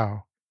hears of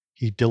Tao,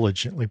 he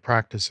diligently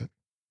practices it.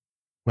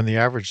 When the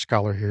average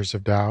scholar hears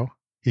of Tao,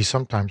 he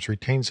sometimes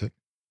retains it,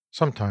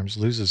 sometimes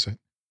loses it.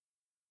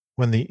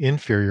 When the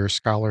inferior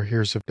scholar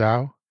hears of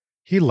Tao,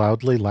 he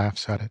loudly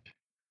laughs at it.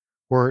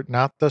 Were it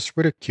not thus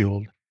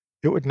ridiculed,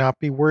 it would not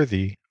be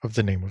worthy of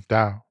the name of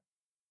Tao.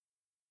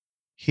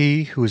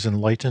 He who is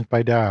enlightened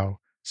by Tao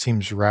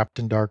seems wrapped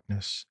in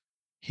darkness.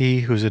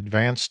 He who is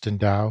advanced in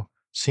Tao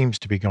seems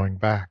to be going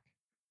back.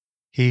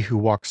 He who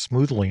walks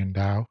smoothly in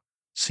Tao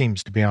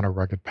seems to be on a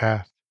rugged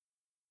path.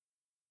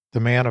 The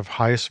man of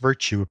highest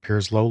virtue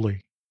appears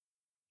lowly.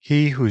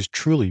 He who is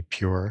truly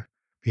pure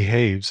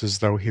behaves as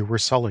though he were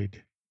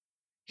sullied.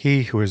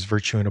 He who has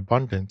virtue in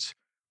abundance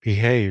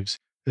behaves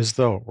as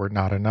though it were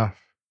not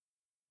enough.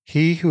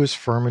 He who is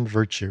firm in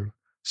virtue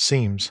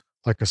seems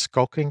like a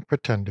skulking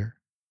pretender.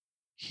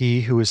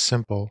 He who is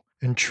simple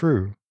and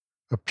true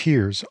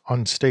appears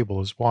unstable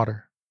as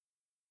water.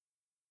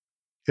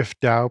 If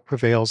Tao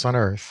prevails on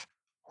earth,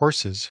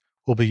 horses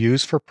will be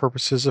used for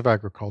purposes of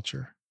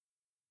agriculture.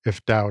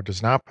 If Tao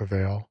does not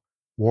prevail,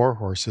 war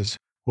horses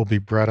will be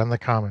bred on the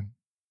common.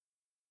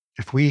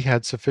 If we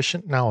had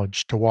sufficient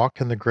knowledge to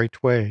walk in the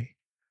great way,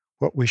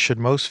 what we should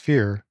most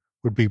fear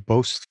would be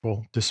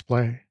boastful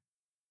display.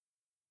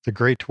 The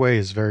great way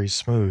is very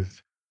smooth,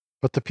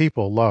 but the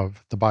people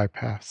love the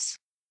bypaths.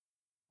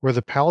 Where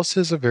the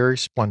palaces are very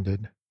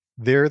splendid,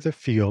 there the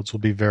fields will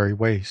be very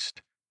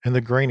waste, and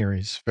the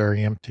granaries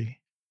very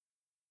empty.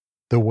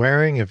 The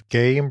wearing of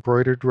gay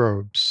embroidered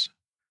robes,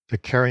 the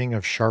carrying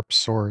of sharp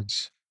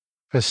swords,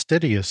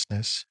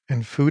 fastidiousness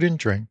in food and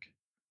drink,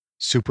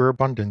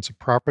 superabundance of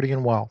property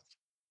and wealth,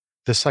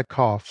 this I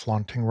call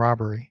flaunting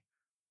robbery.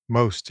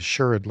 Most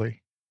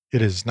assuredly,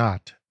 it is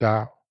not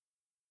Tao.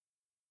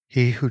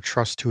 He who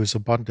trusts to his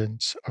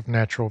abundance of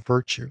natural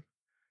virtue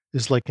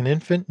is like an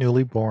infant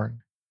newly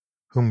born,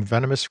 whom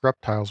venomous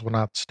reptiles will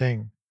not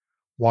sting,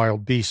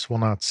 wild beasts will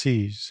not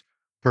seize,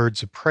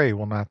 birds of prey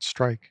will not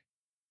strike.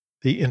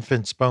 The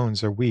infant's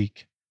bones are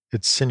weak,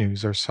 its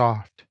sinews are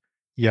soft,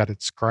 yet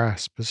its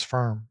grasp is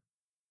firm.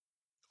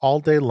 All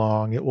day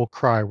long it will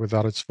cry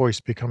without its voice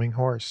becoming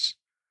hoarse.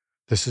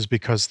 This is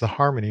because the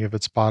harmony of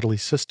its bodily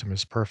system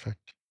is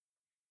perfect.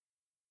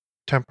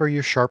 Temper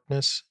your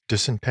sharpness,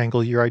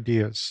 disentangle your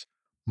ideas,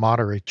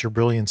 moderate your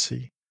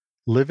brilliancy,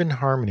 live in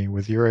harmony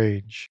with your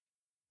age.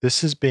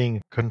 This is being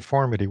in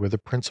conformity with the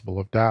principle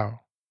of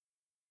Tao.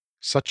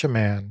 Such a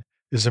man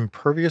is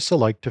impervious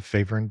alike to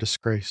favor and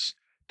disgrace,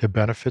 to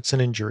benefits and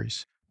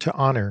injuries, to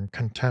honor and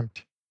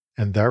contempt,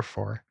 and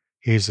therefore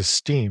he is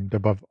esteemed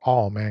above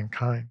all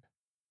mankind.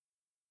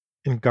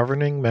 In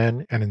governing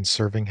men and in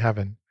serving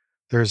heaven,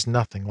 there is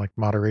nothing like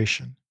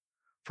moderation,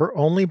 for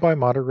only by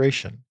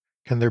moderation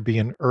can there be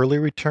an early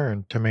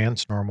return to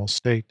man's normal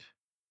state.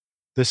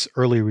 This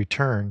early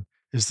return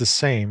is the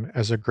same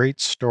as a great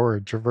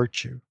storage of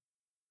virtue.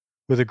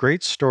 With a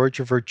great storage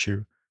of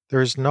virtue,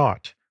 there is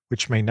naught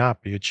which may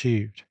not be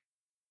achieved.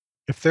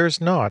 If there is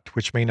naught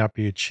which may not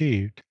be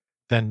achieved,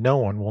 then no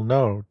one will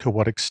know to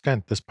what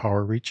extent this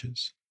power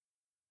reaches.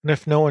 And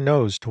if no one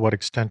knows to what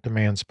extent a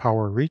man's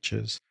power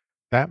reaches,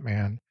 that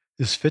man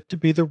is fit to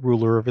be the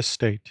ruler of a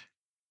state.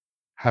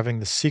 Having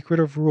the secret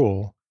of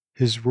rule,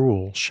 his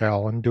rule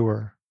shall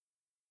endure.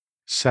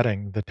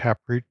 Setting the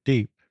taproot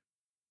deep,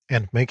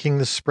 and making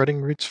the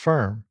spreading roots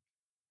firm,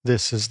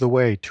 this is the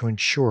way to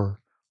ensure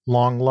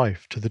long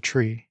life to the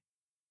tree.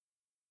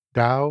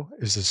 Tao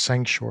is the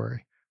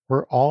sanctuary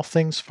where all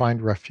things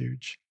find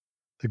refuge,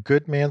 the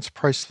good man's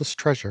priceless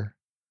treasure,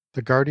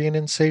 the guardian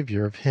and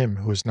savior of him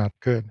who is not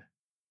good.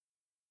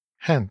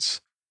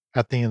 Hence,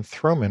 at the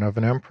enthronement of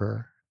an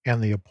emperor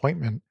and the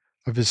appointment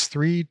of his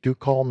 3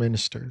 ducal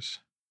ministers,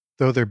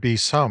 though there be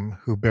some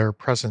who bear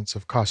presents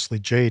of costly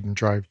jade and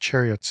drive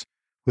chariots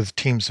with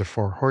teams of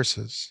 4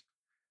 horses,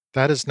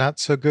 that is not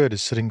so good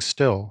as sitting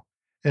still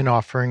and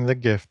offering the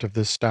gift of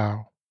this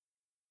Tao.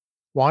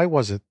 Why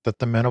was it that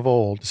the men of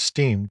old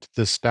esteemed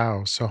this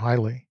Tao so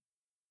highly?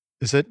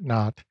 Is it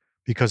not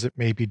because it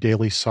may be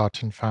daily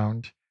sought and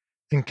found,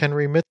 and can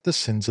remit the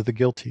sins of the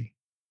guilty?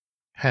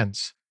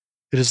 Hence,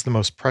 it is the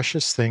most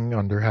precious thing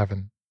under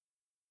heaven.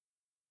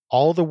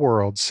 All the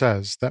world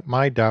says that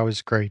my Tao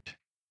is great,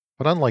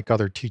 but unlike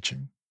other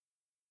teaching.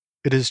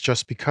 It is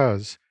just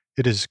because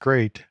it is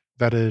great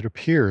that it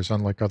appears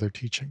unlike other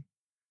teaching.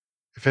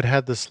 If it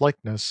had this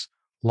likeness,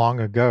 long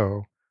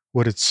ago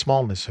would its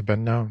smallness have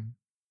been known.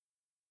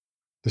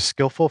 The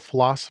skillful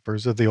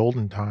philosophers of the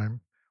olden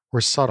time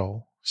were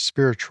subtle,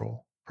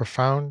 spiritual,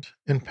 profound,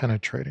 and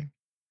penetrating.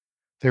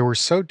 They were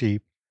so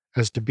deep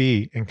as to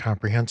be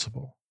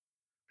incomprehensible.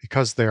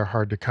 Because they are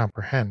hard to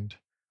comprehend,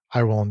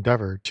 I will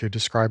endeavor to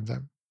describe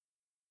them.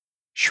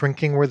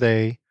 Shrinking were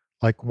they,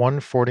 like one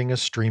fording a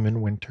stream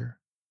in winter.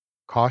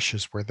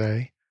 Cautious were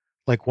they,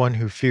 like one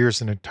who fears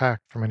an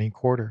attack from any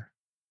quarter.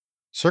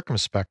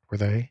 Circumspect were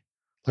they,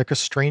 like a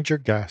stranger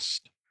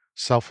guest,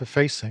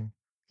 self-effacing,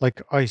 like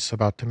ice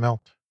about to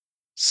melt,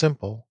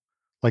 simple,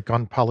 like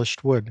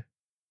unpolished wood,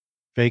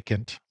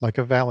 vacant, like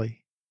a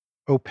valley,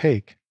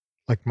 opaque,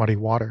 like muddy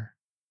water.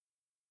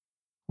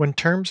 When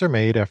terms are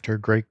made after a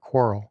great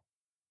quarrel,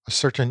 a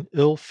certain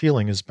ill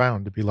feeling is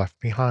bound to be left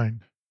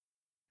behind.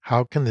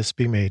 How can this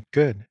be made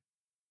good?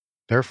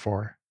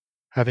 Therefore,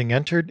 having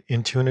entered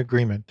into an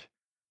agreement,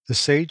 the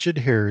sage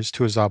adheres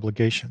to his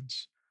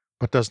obligations,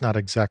 but does not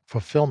exact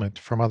fulfillment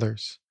from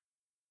others.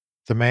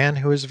 The man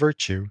who has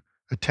virtue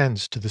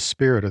attends to the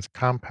spirit of the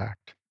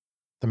compact.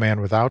 The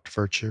man without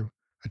virtue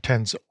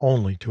attends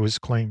only to his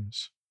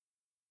claims.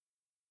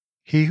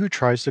 He who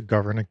tries to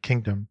govern a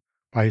kingdom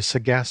by his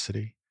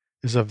sagacity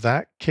is of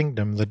that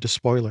kingdom the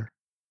despoiler,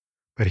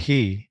 but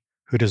he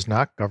who does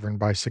not govern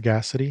by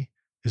sagacity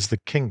is the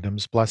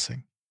kingdom's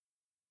blessing.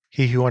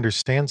 He who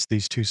understands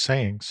these two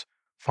sayings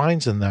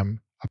finds in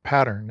them a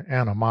pattern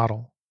and a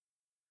model.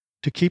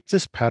 To keep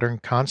this pattern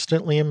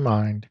constantly in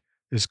mind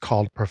is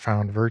called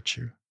profound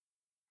virtue.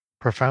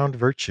 Profound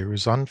virtue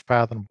is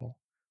unfathomable,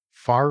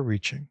 far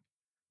reaching,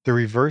 the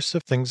reverse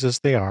of things as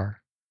they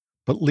are,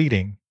 but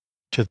leading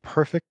to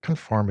perfect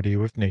conformity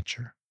with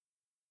nature.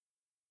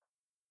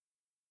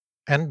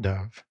 End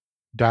of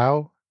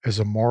Tao as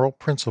a moral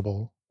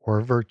principle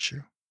or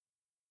virtue.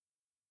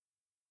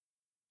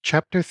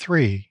 Chapter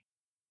 3: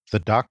 The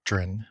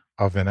Doctrine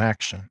of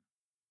Inaction.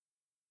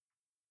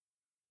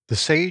 The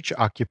sage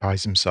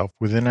occupies himself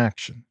with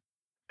inaction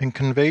and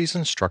conveys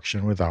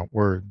instruction without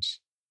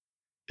words.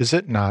 Is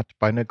it not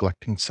by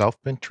neglecting self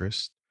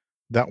interest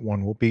that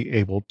one will be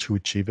able to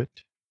achieve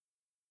it?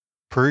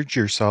 Purge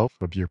yourself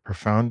of your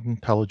profound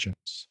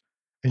intelligence,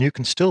 and you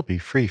can still be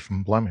free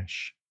from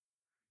blemish.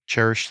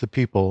 Cherish the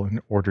people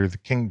and order the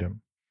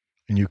kingdom,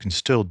 and you can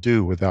still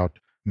do without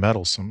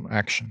meddlesome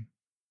action.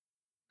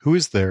 Who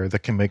is there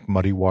that can make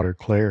muddy water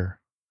clear?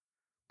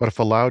 But if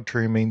allowed to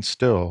remain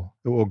still,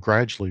 it will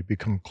gradually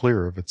become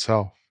clear of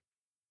itself.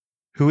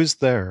 Who is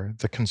there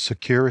that can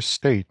secure a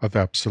state of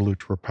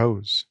absolute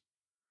repose?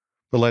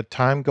 But let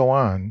time go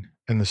on,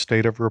 and the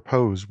state of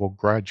repose will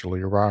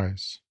gradually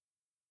arise.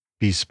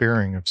 Be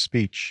sparing of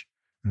speech,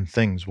 and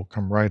things will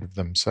come right of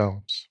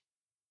themselves.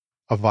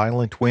 A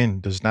violent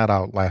wind does not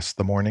outlast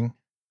the morning.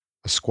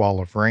 A squall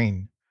of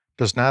rain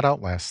does not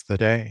outlast the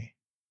day.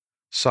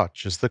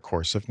 Such is the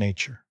course of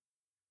nature.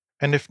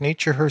 And if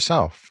nature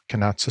herself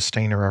cannot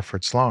sustain her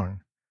efforts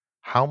long,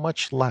 how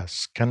much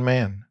less can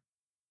man?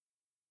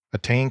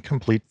 Attain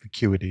complete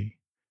vacuity,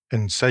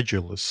 and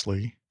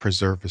sedulously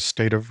preserve a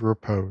state of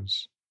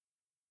repose.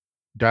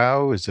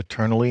 Tao is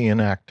eternally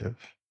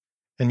inactive,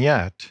 and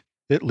yet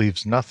it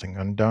leaves nothing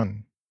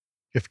undone.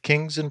 If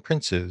kings and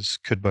princes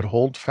could but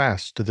hold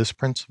fast to this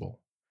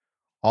principle,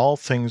 all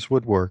things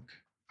would work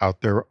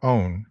out their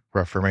own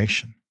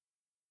reformation.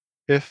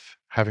 If,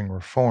 having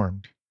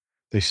reformed,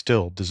 they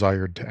still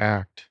desired to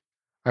act,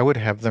 I would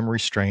have them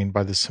restrained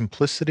by the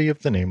simplicity of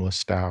the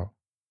nameless Tao.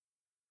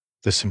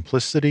 The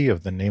simplicity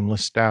of the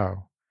nameless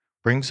Tao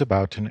brings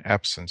about an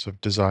absence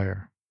of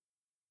desire.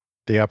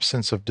 The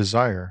absence of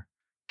desire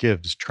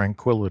gives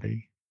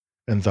tranquillity,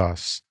 and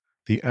thus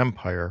the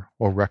empire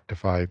will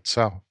rectify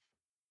itself.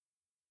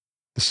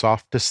 The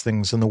softest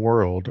things in the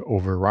world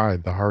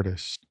override the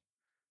hardest.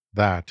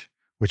 That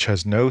which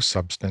has no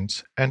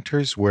substance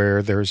enters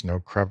where there is no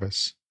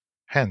crevice.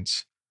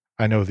 Hence,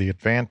 I know the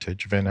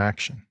advantage of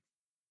inaction.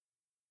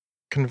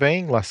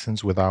 Conveying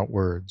lessons without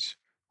words,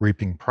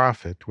 reaping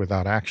profit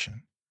without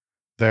action.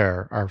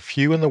 There are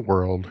few in the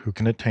world who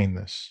can attain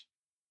this.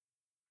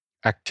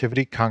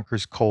 Activity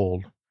conquers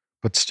cold,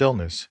 but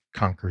stillness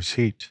conquers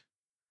heat.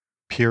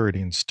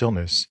 Purity and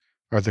stillness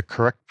are the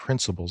correct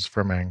principles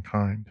for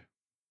mankind.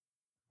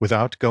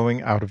 Without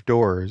going out of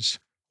doors,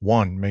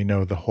 one may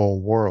know the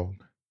whole world.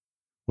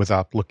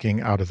 Without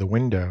looking out of the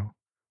window,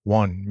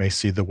 one may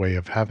see the way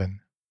of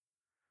heaven.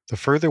 The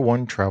further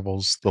one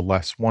travels, the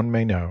less one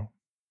may know.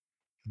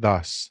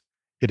 Thus,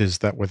 it is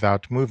that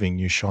without moving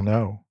you shall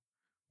know,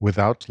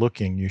 without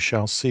looking you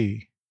shall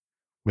see,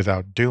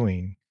 without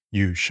doing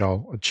you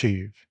shall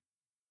achieve.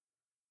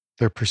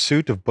 The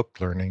pursuit of book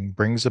learning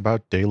brings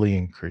about daily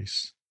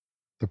increase.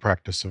 The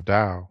practice of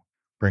Tao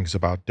brings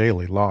about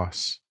daily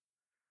loss.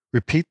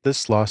 Repeat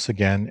this loss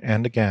again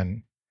and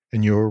again,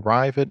 and you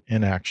arrive at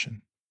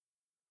inaction.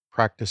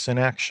 Practice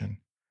inaction,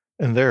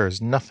 and there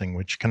is nothing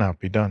which cannot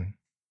be done.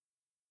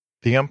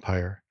 The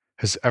empire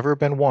has ever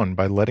been won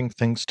by letting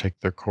things take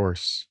their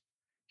course.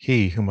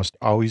 He who must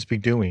always be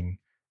doing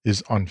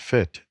is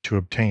unfit to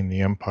obtain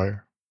the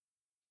empire.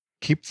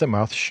 Keep the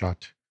mouth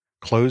shut,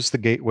 close the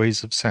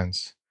gateways of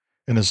sense,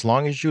 and as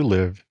long as you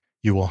live,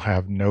 you will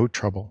have no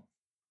trouble.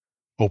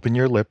 Open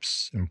your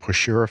lips and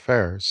push your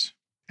affairs,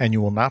 and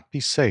you will not be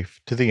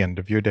safe to the end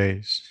of your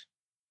days.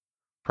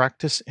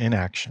 Practice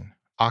inaction.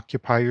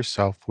 Occupy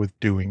yourself with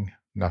doing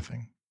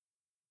nothing.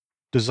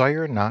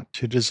 Desire not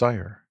to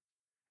desire,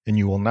 and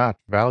you will not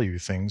value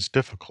things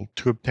difficult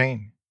to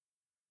obtain.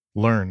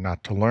 Learn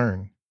not to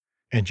learn,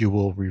 and you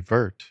will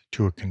revert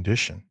to a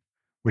condition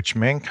which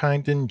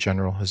mankind in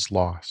general has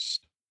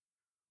lost.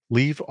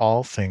 Leave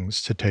all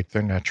things to take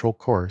their natural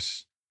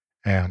course,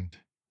 and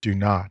do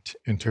not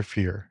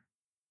interfere.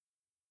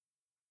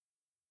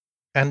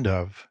 End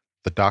of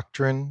The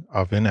Doctrine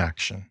of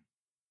Inaction.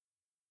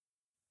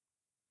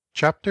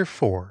 Chapter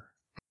 4: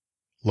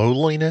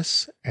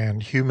 Lowliness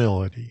and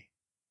Humility.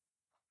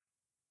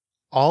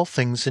 All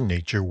things in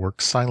nature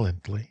work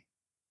silently.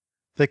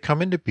 They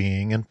come into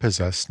being and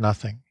possess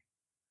nothing.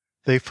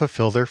 They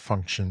fulfill their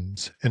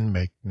functions and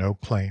make no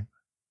claim.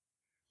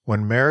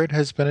 When merit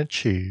has been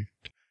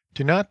achieved,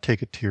 do not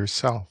take it to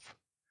yourself,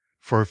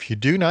 for if you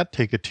do not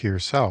take it to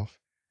yourself,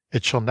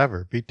 it shall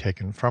never be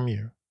taken from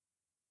you.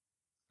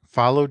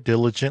 Follow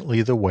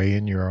diligently the way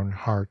in your own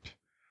heart,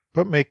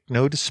 but make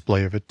no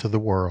display of it to the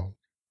world.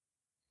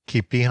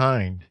 Keep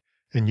behind,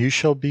 and you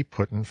shall be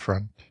put in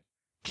front.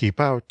 Keep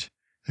out,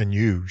 and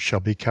you shall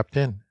be kept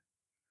in.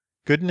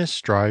 Goodness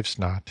strives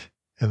not,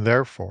 and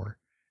therefore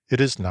it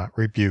is not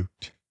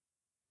rebuked.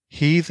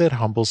 He that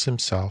humbles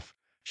himself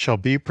shall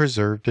be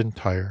preserved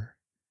entire.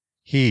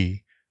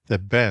 He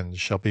that bends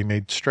shall be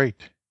made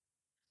straight.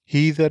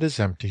 He that is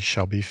empty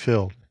shall be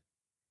filled.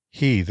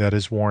 He that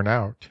is worn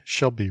out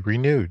shall be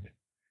renewed.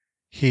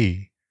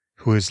 He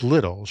who is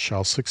little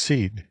shall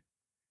succeed.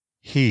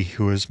 He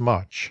who is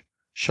much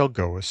shall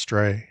go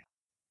astray.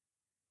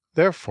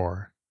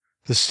 Therefore,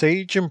 the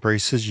sage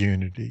embraces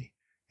unity,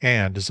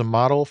 and is a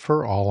model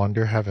for all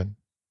under heaven.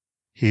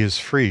 He is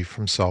free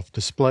from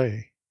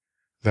self-display,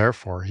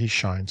 therefore he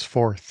shines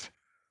forth;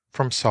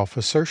 from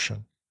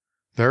self-assertion,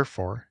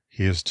 therefore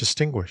he is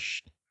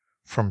distinguished;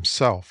 from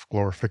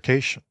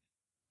self-glorification,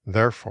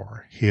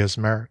 therefore he has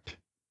merit;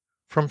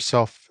 from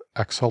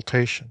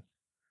self-exaltation,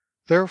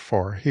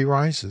 therefore he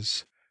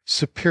rises,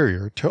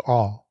 superior to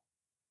all.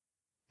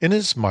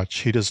 Inasmuch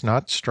he does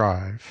not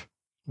strive,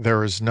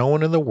 there is no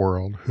one in the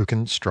world who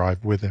can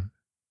strive with him.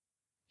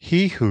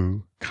 He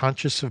who,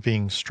 conscious of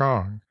being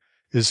strong,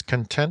 is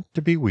content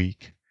to be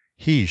weak,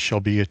 he shall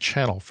be a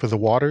channel for the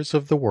waters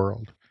of the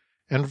world,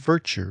 and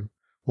virtue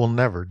will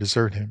never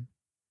desert him.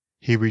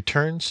 He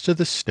returns to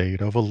the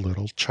state of a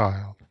little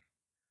child.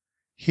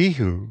 He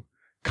who,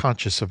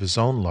 conscious of his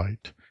own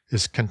light,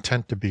 is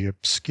content to be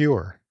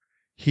obscure,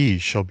 he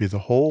shall be the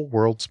whole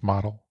world's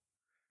model.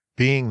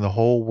 Being the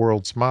whole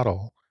world's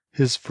model,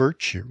 his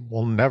virtue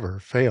will never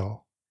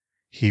fail.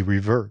 He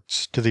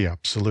reverts to the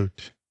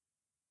absolute.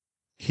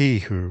 He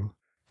who,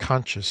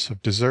 conscious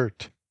of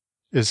desert,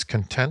 is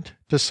content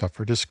to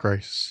suffer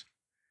disgrace,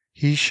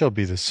 he shall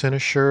be the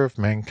cynosure of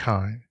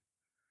mankind.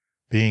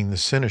 Being the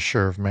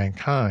cynosure of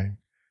mankind,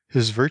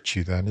 his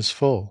virtue then is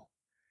full.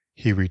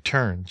 He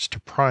returns to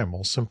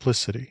primal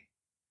simplicity.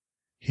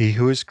 He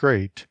who is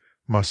great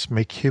must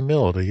make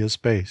humility his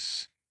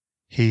base.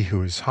 He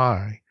who is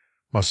high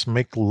must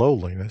make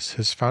lowliness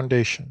his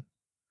foundation.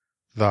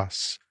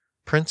 Thus,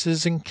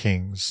 princes and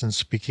kings, in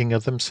speaking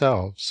of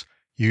themselves,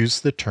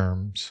 use the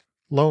terms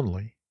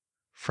lonely,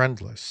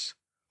 friendless,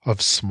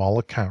 of small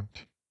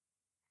account.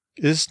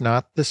 Is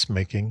not this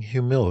making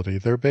humility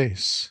their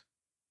base?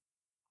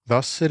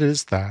 Thus it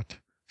is that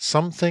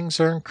some things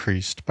are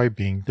increased by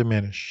being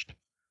diminished,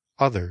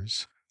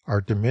 others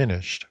are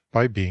diminished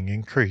by being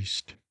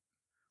increased.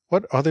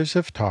 What others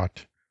have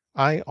taught,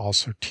 I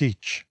also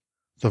teach.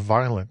 The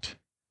violent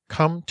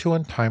come to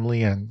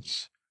untimely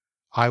ends.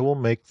 I will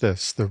make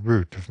this the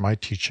root of my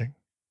teaching.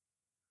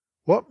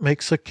 What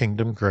makes a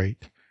kingdom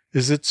great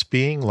is its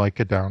being like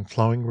a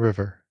downflowing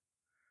river,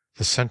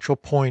 the central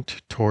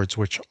point towards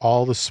which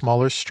all the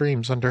smaller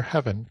streams under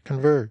heaven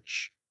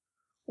converge;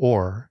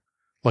 or,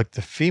 like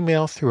the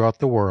female throughout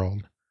the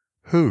world,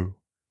 who,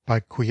 by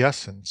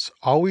quiescence,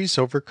 always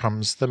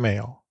overcomes the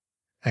male,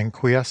 and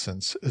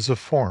quiescence is a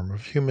form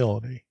of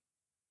humility.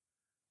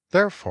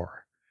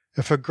 Therefore,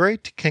 if a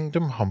great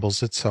kingdom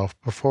humbles itself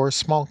before a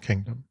small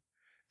kingdom,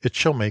 it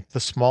shall make the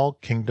small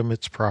kingdom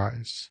its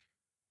prize;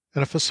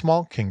 and if a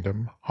small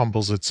kingdom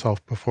humbles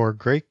itself before a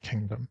great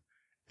kingdom,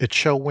 it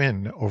shall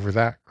win over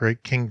that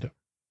great kingdom.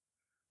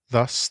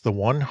 Thus the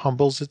one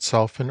humbles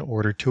itself in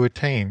order to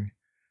attain,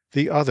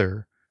 the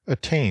other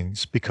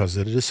attains because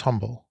it is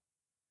humble.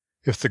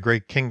 If the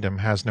great kingdom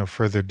has no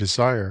further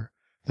desire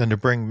than to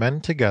bring men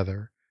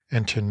together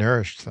and to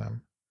nourish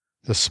them,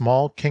 the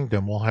small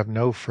kingdom will have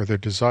no further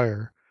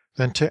desire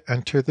than to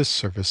enter the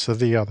service of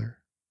the other.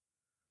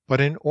 But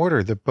in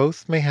order that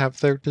both may have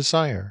their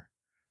desire,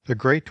 the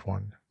great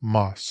one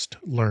must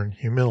learn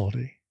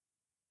humility.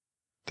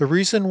 The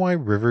reason why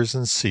rivers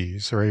and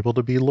seas are able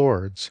to be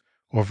lords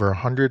over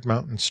 100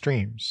 mountain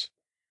streams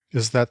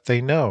is that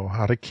they know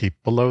how to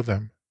keep below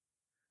them.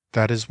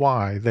 That is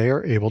why they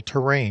are able to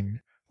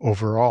reign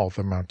over all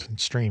the mountain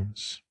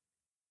streams.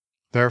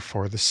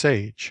 Therefore the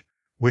sage,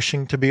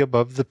 wishing to be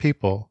above the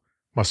people,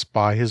 must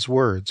by his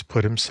words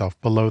put himself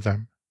below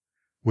them.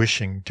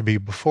 Wishing to be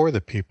before the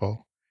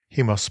people,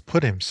 he must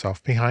put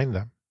himself behind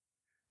them.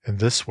 In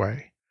this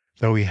way,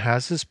 though he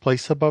has his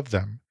place above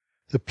them,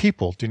 the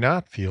people do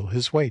not feel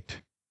his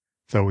weight.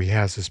 Though he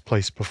has his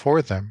place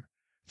before them,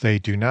 they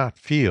do not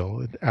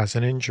feel it as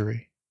an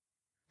injury.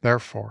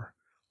 Therefore,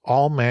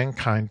 all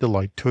mankind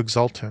delight to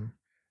exalt him,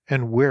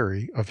 and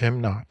weary of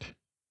him not.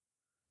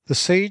 The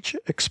sage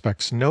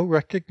expects no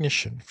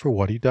recognition for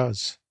what he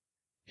does.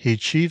 He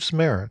achieves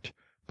merit,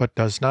 but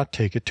does not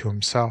take it to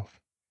himself.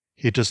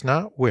 He does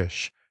not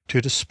wish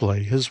to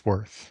display his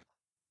worth.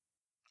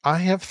 I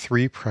have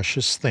 3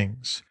 precious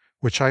things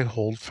which I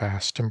hold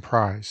fast and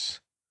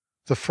prize.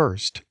 The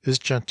first is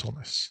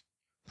gentleness,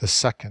 the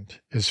second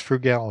is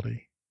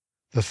frugality,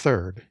 the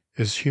third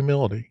is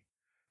humility,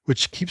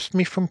 which keeps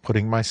me from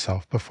putting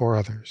myself before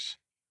others.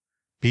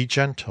 Be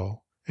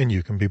gentle, and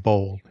you can be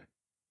bold.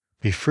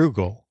 Be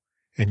frugal,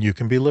 and you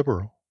can be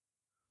liberal.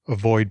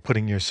 Avoid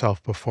putting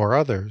yourself before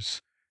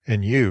others,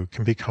 and you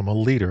can become a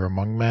leader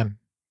among men.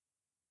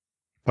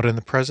 But in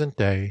the present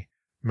day,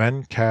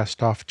 men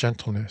cast off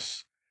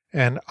gentleness,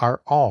 and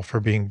are all for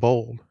being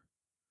bold.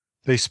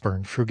 They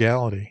spurn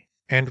frugality,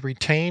 and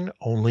retain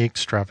only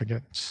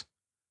extravagance.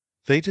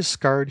 They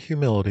discard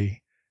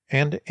humility,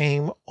 and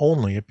aim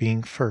only at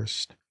being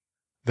first.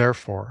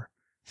 Therefore,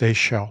 they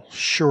shall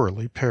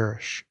surely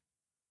perish.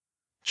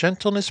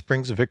 Gentleness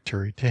brings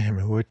victory to him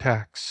who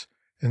attacks,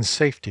 and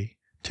safety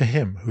to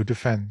him who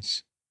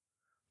defends.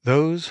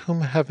 Those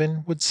whom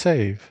heaven would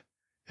save,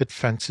 it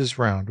fences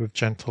round with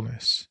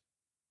gentleness.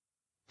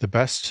 The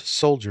best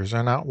soldiers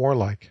are not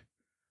warlike.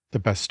 The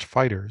best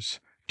fighters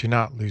do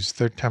not lose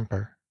their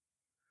temper.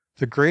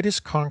 The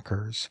greatest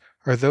conquerors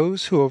are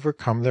those who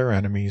overcome their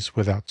enemies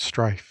without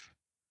strife.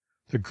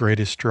 The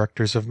greatest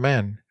directors of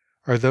men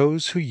are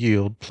those who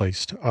yield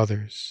place to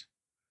others.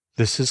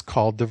 This is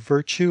called the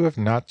virtue of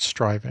not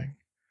striving,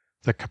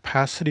 the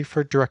capacity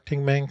for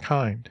directing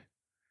mankind.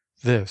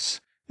 This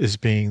is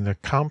being the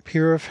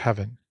compeer of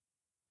heaven.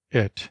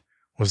 It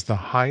was the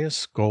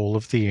highest goal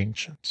of the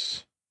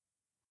ancients.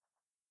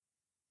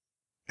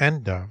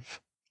 End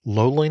of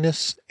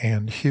Lowliness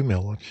and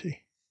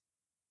Humility.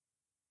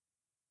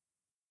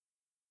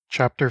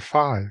 Chapter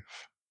 5.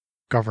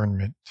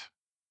 Government.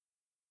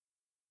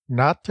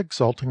 Not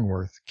exalting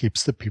worth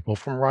keeps the people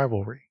from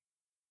rivalry.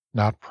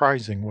 Not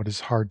prizing what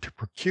is hard to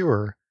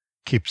procure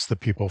keeps the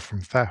people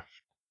from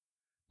theft.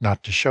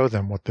 Not to show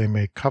them what they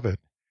may covet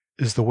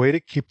is the way to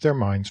keep their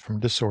minds from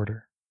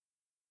disorder.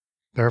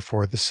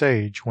 Therefore the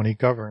sage, when he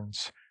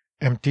governs,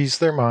 empties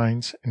their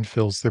minds and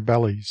fills their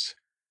bellies,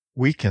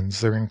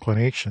 weakens their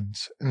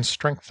inclinations and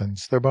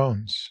strengthens their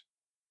bones.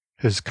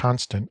 His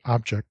constant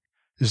object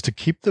is to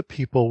keep the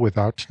people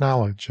without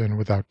knowledge and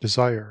without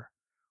desire,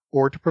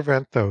 or to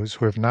prevent those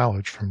who have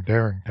knowledge from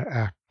daring to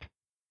act.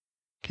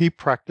 He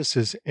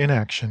practices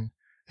inaction,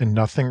 and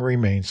nothing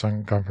remains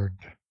ungoverned.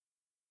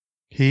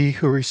 He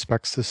who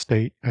respects the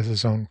state as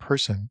his own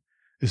person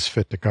is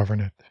fit to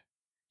govern it.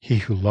 He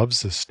who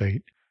loves the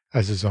state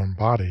as his own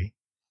body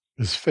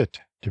is fit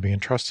to be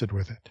entrusted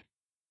with it.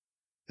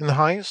 In the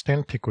highest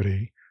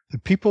antiquity, the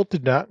people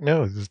did not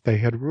know that they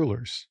had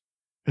rulers.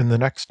 In the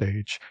next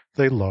age,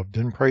 they loved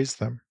and praised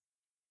them.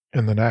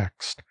 In the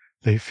next,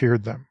 they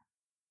feared them.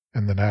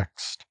 In the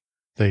next,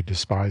 they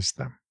despised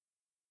them.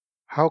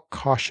 How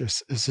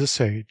cautious is the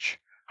sage,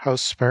 how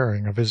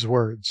sparing of his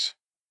words!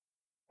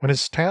 When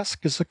his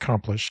task is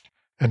accomplished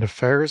and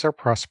affairs are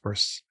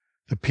prosperous,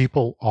 the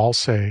people all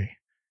say,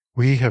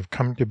 "We have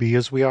come to be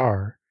as we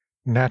are,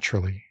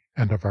 naturally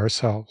and of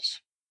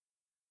ourselves."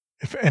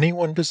 If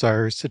anyone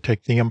desires to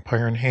take the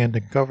empire in hand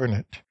and govern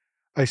it,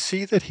 I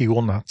see that he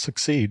will not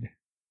succeed.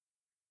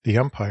 The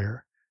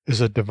empire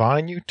is a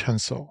divine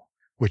utensil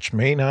which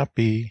may not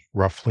be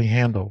roughly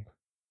handled.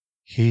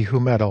 He who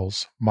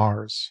meddles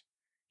mars.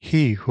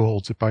 He who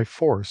holds it by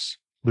force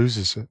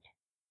loses it.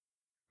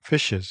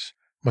 Fishes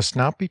must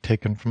not be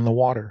taken from the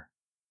water.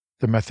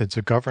 The methods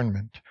of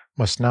government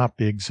must not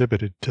be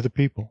exhibited to the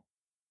people.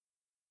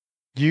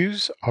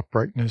 Use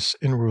uprightness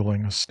in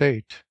ruling a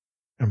state.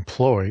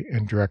 Employ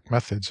indirect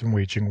methods in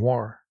waging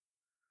war.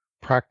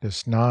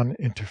 Practice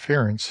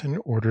non-interference in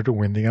order to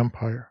win the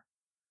empire.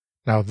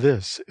 Now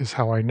this is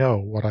how I know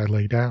what I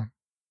lay down.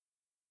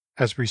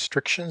 As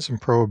restrictions and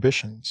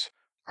prohibitions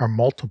are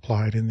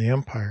multiplied in the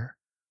empire,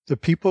 the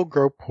people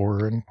grow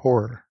poorer and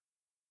poorer.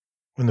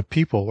 When the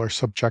people are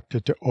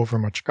subjected to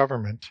overmuch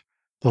government,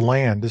 the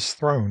land is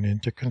thrown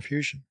into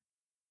confusion.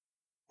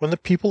 When the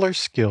people are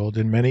skilled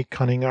in many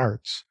cunning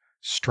arts,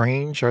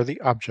 strange are the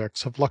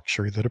objects of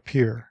luxury that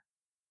appear.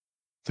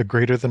 The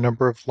greater the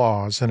number of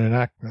laws and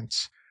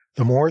enactments,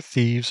 the more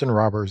thieves and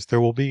robbers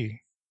there will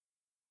be.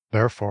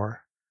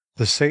 Therefore,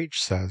 the sage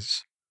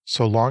says,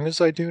 "So long as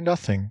I do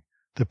nothing,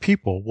 the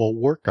people will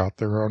work out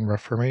their own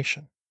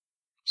reformation.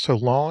 So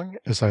long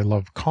as I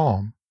love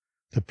calm,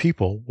 the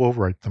people will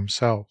right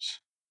themselves.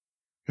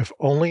 If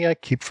only I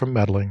keep from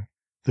meddling,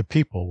 the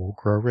people will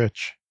grow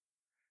rich.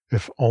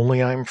 If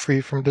only I am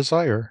free from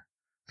desire,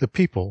 the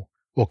people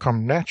will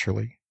come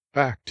naturally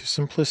back to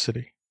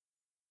simplicity.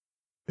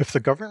 If the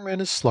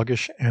government is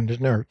sluggish and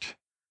inert,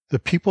 the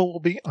people will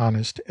be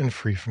honest and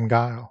free from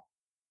guile.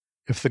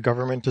 If the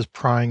government is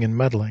prying and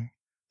meddling,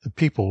 the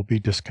people will be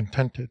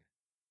discontented.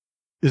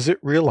 Is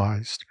it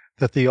realized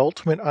that the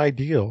ultimate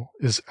ideal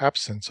is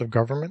absence of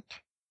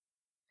government?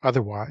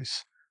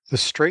 Otherwise, the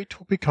straight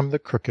will become the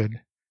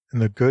crooked,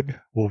 and the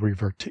good will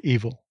revert to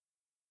evil.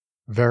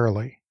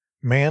 Verily,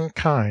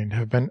 mankind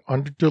have been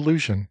under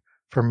delusion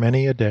for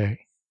many a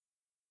day.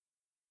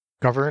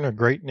 Govern a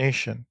great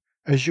nation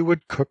as you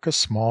would cook a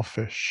small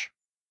fish.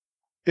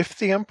 If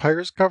the empire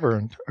is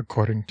governed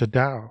according to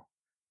Tao,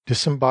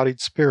 disembodied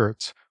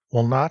spirits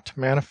will not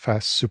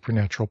manifest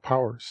supernatural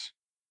powers.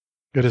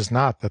 It is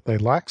not that they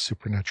lack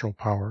supernatural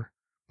power,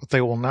 but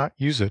they will not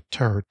use it to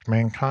hurt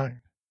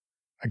mankind.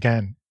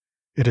 Again,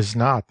 it is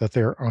not that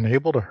they are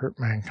unable to hurt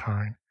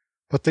mankind,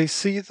 but they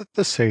see that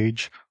the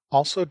sage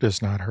also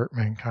does not hurt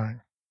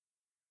mankind.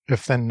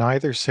 If then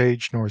neither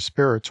sage nor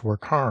spirits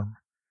work harm,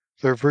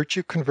 their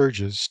virtue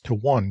converges to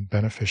one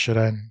beneficent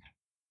end.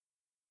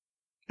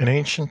 In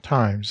ancient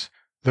times,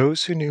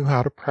 those who knew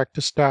how to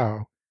practice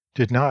Tao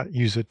did not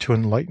use it to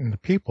enlighten the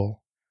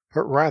people,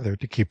 but rather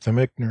to keep them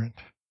ignorant.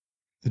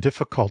 The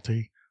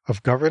difficulty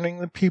of governing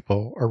the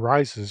people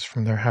arises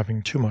from their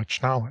having too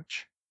much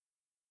knowledge.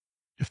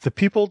 If the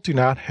people do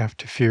not have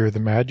to fear the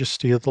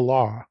majesty of the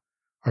law,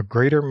 a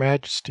greater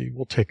majesty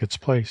will take its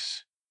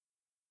place.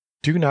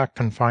 Do not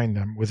confine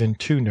them within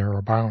too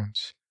narrow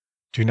bounds.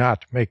 Do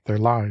not make their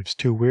lives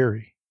too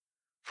weary.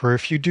 For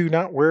if you do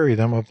not weary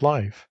them of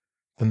life,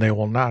 then they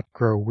will not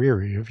grow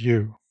weary of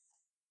you.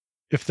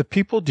 If the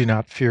people do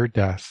not fear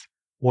death,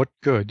 what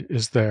good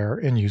is there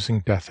in using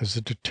death as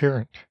a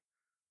deterrent?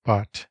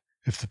 But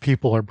if the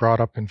people are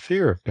brought up in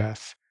fear of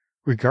death,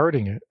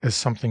 regarding it as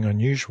something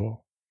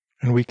unusual,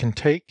 and we can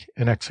take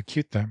and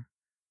execute them,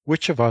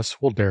 which of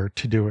us will dare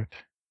to do it?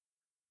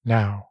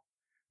 Now,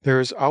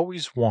 there is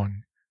always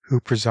one who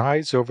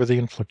presides over the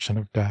infliction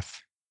of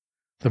death.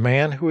 The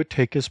man who would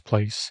take his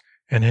place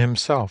and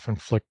himself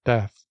inflict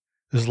death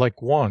is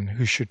like one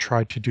who should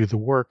try to do the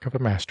work of a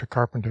master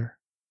carpenter.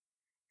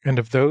 And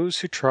of those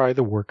who try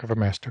the work of a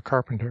master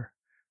carpenter,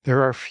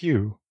 there are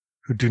few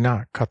who do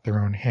not cut their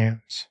own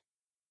hands.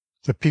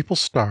 The people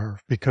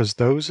starve because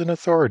those in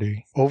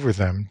authority over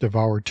them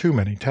devour too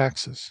many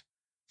taxes.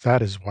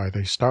 That is why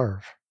they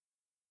starve.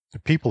 The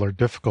people are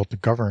difficult to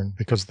govern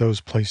because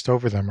those placed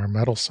over them are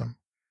meddlesome.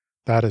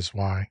 That is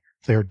why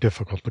they are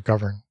difficult to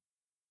govern.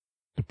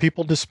 The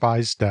people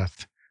despise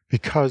death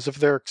because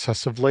of their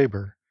excessive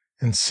labor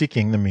in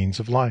seeking the means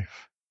of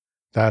life.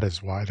 That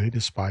is why they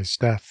despise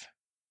death.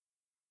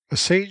 A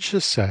sage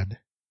has said,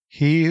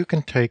 "He who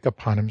can take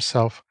upon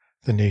himself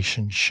the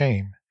nation's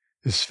shame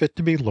is fit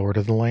to be lord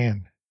of the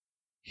land.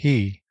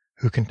 He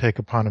who can take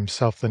upon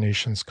himself the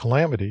nation's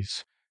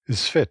calamities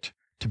is fit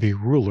to be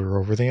ruler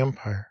over the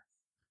empire."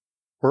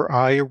 Were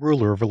I a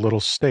ruler of a little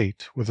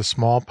state with a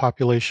small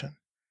population,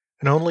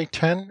 and only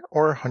 10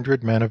 or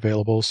 100 men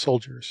available as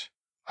soldiers,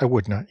 I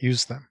would not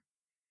use them.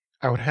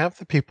 I would have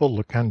the people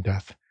look on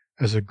death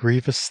as a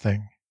grievous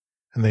thing,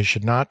 and they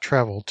should not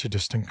travel to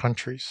distant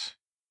countries.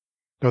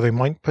 Though they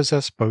might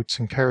possess boats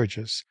and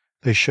carriages,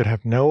 they should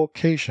have no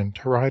occasion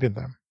to ride in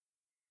them.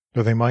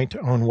 Though they might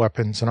own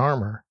weapons and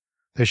armor,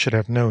 they should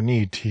have no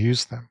need to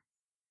use them.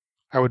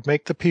 I would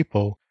make the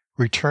people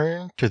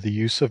return to the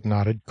use of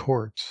knotted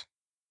cords.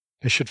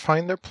 They should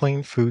find their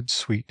plain food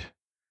sweet,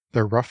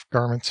 their rough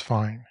garments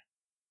fine.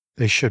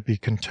 They should be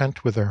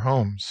content with their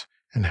homes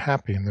and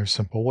happy in their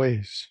simple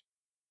ways.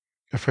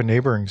 If a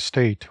neighboring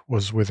state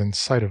was within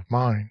sight of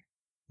mine,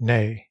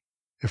 nay,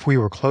 if we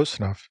were close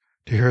enough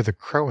to hear the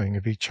crowing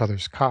of each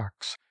other's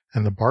cocks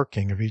and the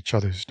barking of each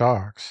other's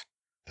dogs,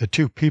 the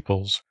two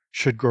peoples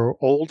should grow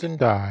old and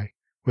die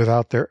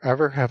without there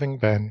ever having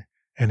been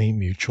any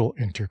mutual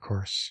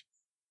intercourse.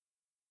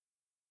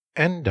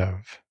 End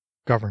of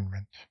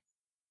Government.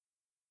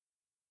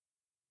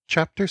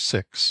 Chapter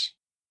 6.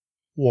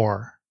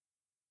 War.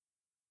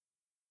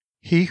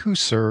 He who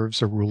serves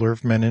a ruler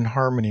of men in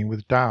harmony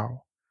with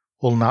Tao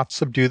will not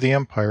subdue the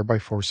empire by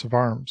force of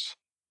arms.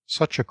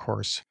 Such a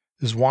course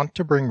is wont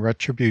to bring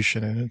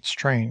retribution in its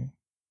train.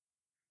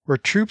 Where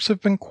troops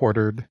have been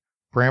quartered,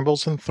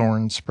 brambles and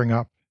thorns spring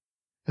up.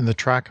 In the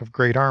track of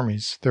great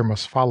armies there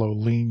must follow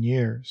lean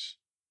years.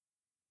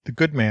 The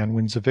good man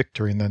wins a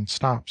victory and then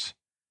stops.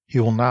 He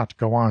will not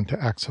go on to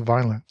acts of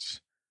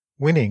violence.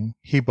 Winning,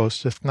 he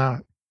boasteth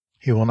not.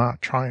 He will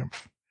not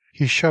triumph.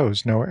 He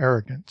shows no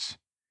arrogance.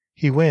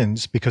 He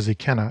wins because he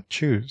cannot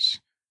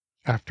choose.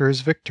 After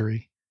his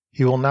victory,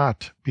 he will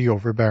not be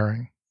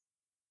overbearing.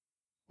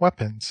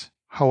 Weapons,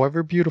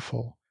 however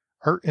beautiful,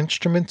 are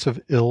instruments of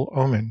ill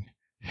omen,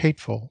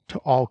 hateful to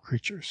all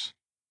creatures.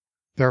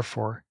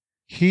 Therefore,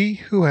 he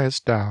who has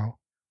Tao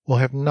will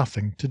have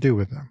nothing to do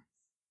with them.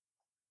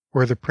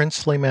 Where the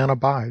princely man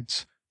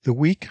abides, the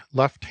weak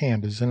left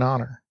hand is in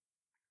honor.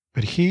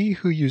 But he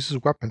who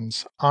uses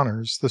weapons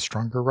honors the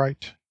stronger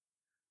right.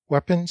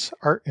 Weapons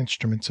are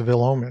instruments of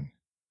ill omen.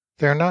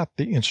 They are not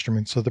the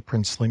instruments of the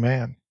princely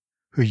man,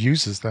 who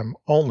uses them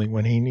only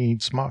when he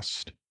needs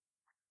must.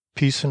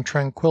 Peace and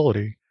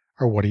tranquillity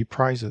are what he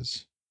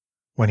prizes.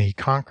 When he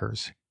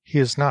conquers, he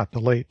is not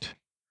elate.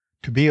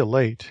 To be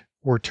elate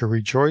were to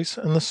rejoice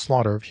in the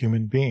slaughter of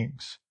human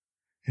beings,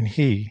 and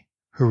he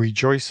who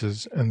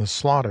rejoices in the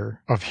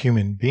slaughter of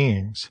human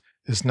beings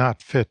is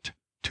not fit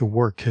to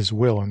work his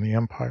will in the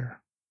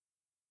empire.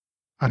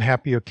 On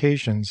happy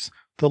occasions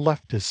the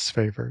left is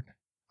favored,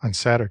 on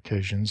sad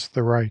occasions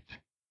the right.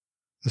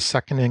 The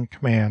second in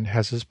command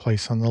has his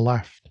place on the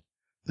left,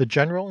 the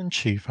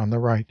general-in-chief on the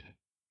right.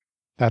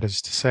 That is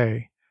to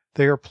say,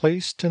 they are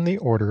placed in the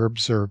order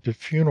observed at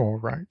funeral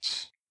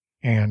rites,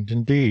 and,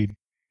 indeed,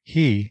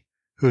 he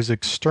who has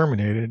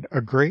exterminated a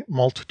great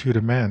multitude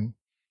of men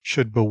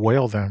should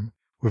bewail them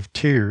with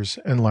tears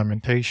and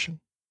lamentation.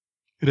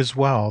 It is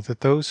well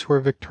that those who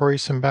are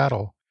victorious in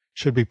battle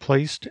should be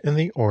placed in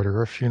the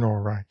order of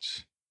funeral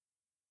rites.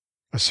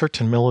 A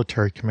certain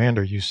military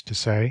commander used to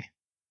say,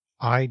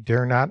 "I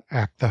dare not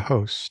act the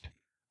host.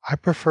 I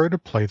prefer to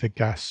play the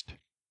guest.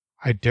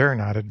 I dare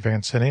not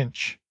advance an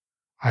inch.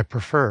 I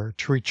prefer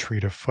to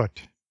retreat a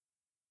foot."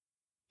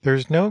 There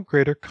is no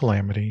greater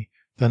calamity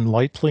than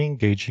lightly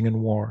engaging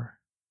in war.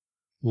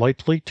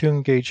 Lightly to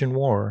engage in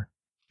war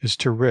is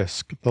to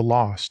risk the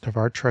loss of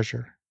our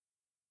treasure.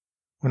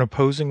 When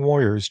opposing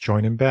warriors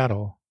join in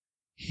battle,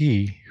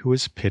 he who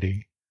is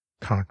pity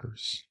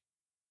conquers.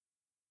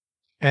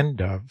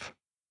 End of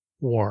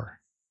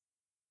War.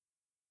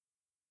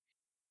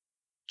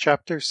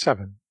 Chapter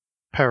 7.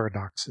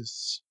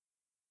 Paradoxes.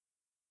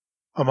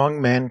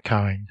 Among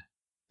mankind,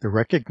 the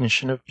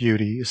recognition of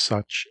beauty as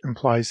such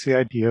implies the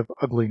idea of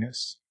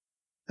ugliness,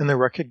 and the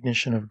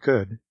recognition of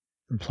good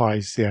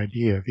implies the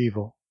idea of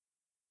evil.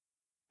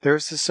 There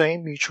is the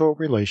same mutual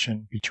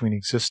relation between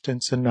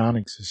existence and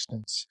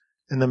non-existence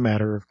in the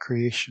matter of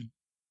creation,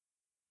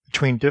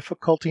 between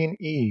difficulty and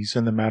ease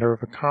in the matter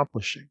of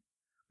accomplishing,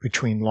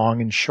 between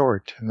long and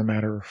short in the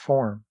matter of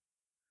form,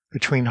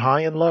 between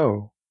high and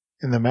low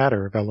in the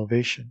matter of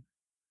elevation,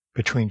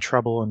 between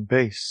treble and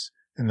bass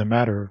in the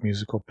matter of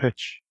musical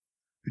pitch,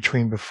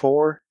 between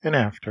before and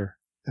after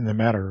in the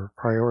matter of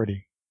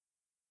priority.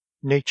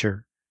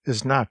 Nature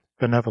is not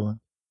benevolent.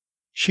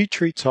 She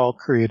treats all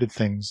created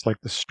things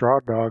like the straw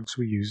dogs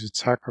we use at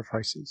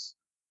sacrifices.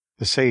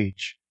 The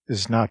sage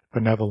is not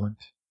benevolent.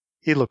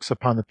 He looks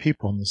upon the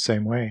people in the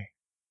same way.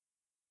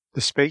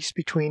 The space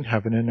between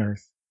heaven and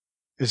earth,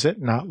 is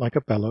it not like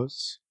a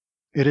bellows?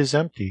 It is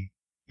empty,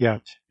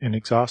 yet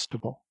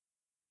inexhaustible.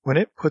 When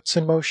it puts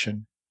in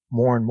motion,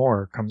 more and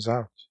more comes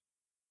out.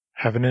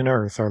 Heaven and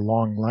earth are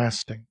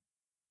long-lasting.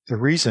 The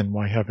reason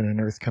why heaven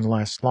and earth can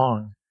last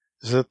long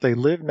is that they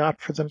live not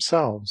for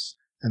themselves,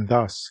 and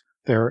thus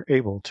they are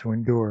able to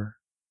endure.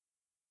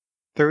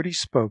 30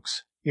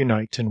 spokes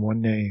unite in one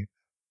nave.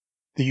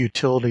 The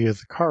utility of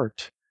the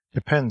cart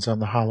depends on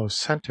the hollow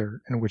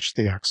center in which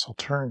the axle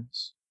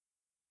turns.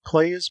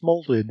 Clay is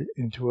molded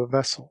into a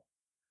vessel.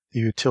 The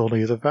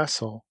utility of the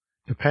vessel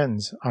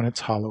depends on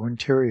its hollow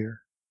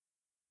interior.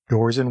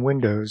 Doors and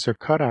windows are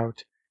cut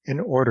out in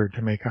order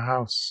to make a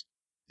house.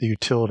 The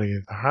utility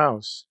of the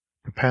house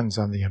depends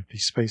on the empty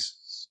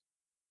spaces.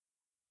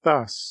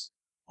 Thus,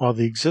 while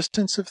the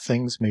existence of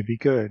things may be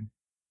good,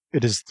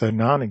 it is the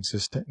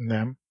non-existent in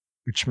them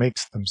which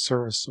makes them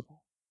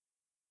serviceable.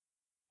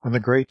 When the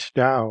great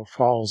Tao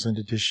falls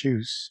into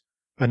disuse,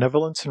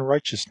 benevolence and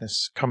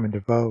righteousness come into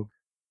vogue.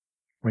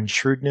 When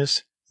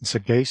shrewdness and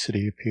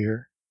sagacity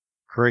appear,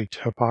 great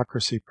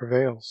hypocrisy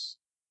prevails.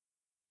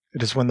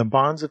 It is when the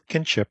bonds of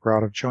kinship are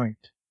out of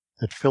joint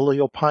that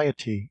filial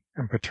piety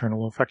and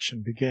paternal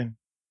affection begin.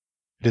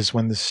 It is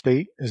when the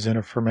state is in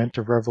a ferment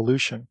of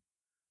revolution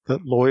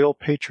that loyal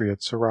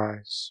patriots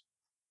arise.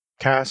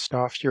 Cast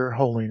off your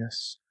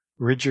holiness,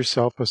 rid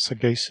yourself of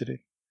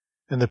sagacity,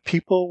 and the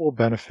people will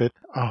benefit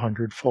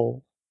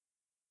 100-fold.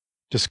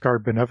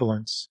 Discard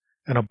benevolence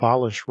and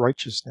abolish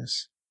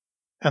righteousness,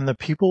 and the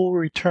people will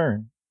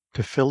return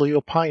to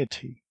filial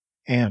piety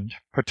and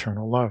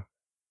paternal love.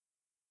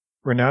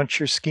 Renounce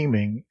your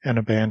scheming and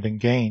abandon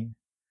gain,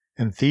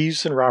 and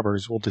thieves and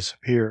robbers will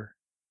disappear.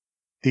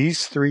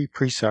 These 3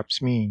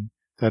 precepts mean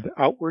that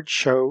outward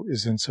show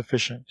is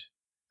insufficient,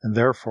 and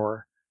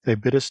therefore they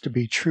bid us to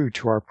be true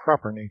to our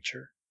proper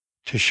nature,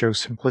 to show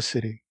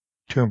simplicity,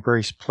 to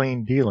embrace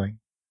plain dealing,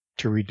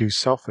 to reduce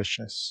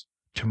selfishness,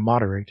 to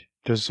moderate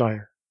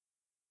desire.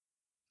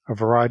 A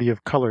variety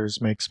of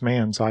colors makes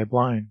man's eye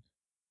blind.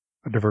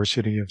 A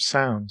diversity of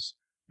sounds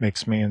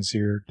makes man's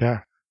ear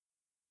deaf.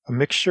 A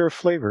mixture of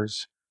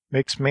flavors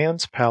makes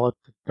man's palate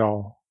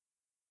dull.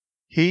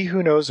 He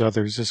who knows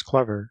others is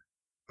clever,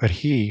 but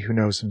he who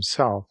knows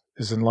himself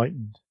is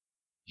enlightened.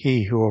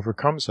 He who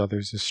overcomes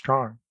others is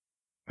strong,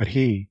 but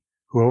he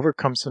who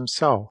overcomes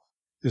himself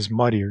is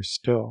mightier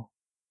still.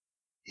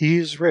 He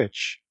is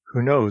rich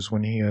who knows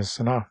when he has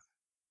enough.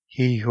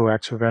 He who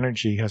acts with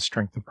energy has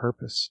strength of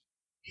purpose.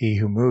 He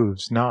who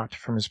moves not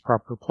from his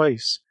proper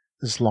place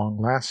is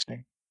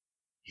long-lasting.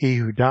 He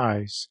who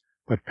dies,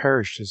 but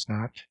perishes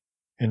not,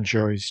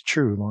 enjoys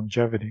true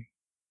longevity.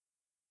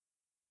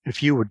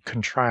 If you would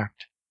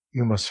contract,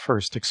 you must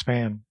first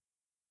expand.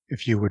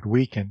 If you would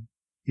weaken,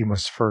 you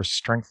must first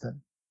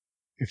strengthen.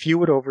 If you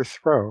would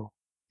overthrow,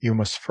 you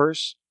must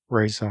first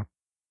raise up.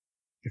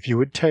 If you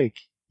would take,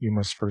 you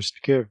must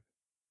first give.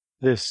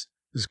 This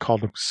is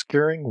called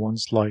obscuring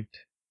one's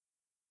light.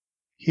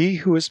 He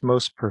who is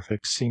most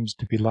perfect seems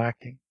to be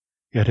lacking,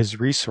 yet his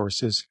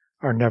resources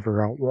are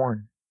never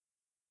outworn.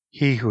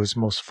 He who is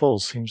most full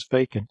seems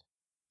vacant,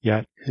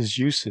 yet his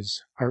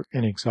uses are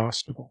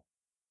inexhaustible.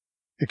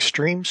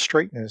 Extreme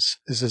straightness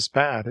is as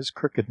bad as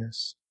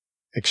crookedness.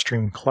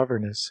 Extreme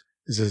cleverness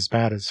is as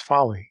bad as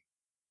folly.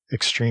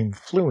 Extreme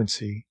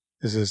fluency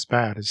is as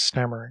bad as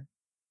stammering.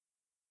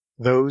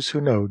 Those who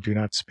know do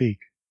not speak.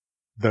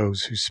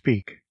 Those who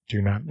speak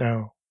do not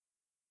know.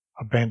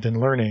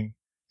 Abandon learning,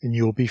 and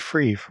you will be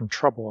free from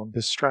trouble and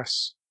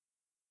distress.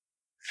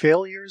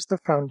 Failure is the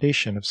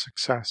foundation of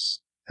success,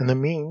 and the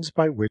means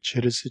by which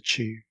it is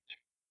achieved.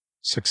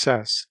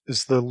 Success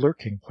is the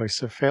lurking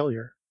place of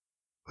failure,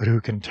 but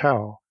who can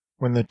tell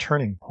when the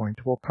turning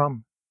point will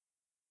come?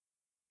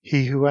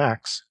 He who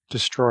acts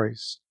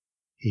destroys.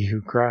 He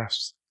who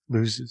grasps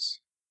loses.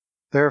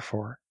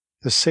 Therefore,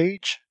 the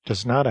sage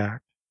does not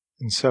act,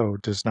 and so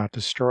does not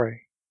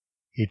destroy.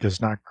 He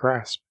does not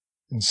grasp,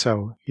 and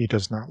so he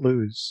does not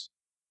lose.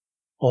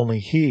 Only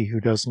he who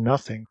does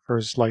nothing for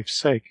his life's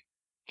sake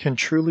can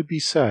truly be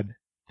said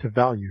to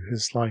value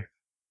his life.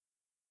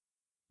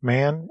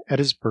 Man at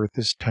his birth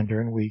is tender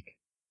and weak.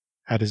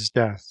 At his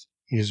death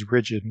he is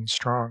rigid and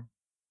strong.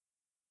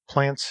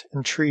 Plants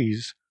and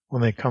trees,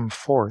 when they come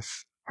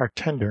forth, are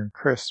tender and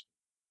crisp.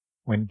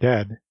 When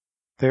dead,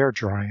 they are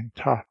dry and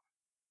tough.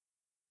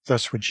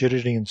 Thus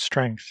rigidity and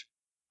strength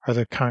are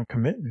the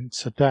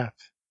concomitants of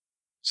death.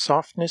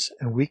 Softness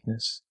and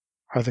weakness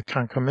are the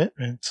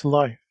concomitants of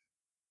life.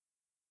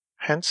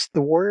 Hence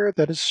the warrior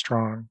that is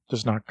strong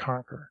does not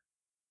conquer.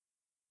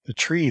 The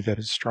tree that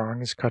is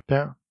strong is cut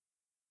down.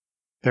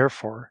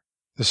 Therefore,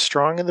 the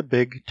strong and the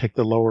big take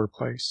the lower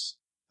place.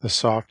 The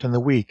soft and the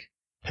weak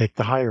take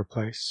the higher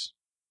place.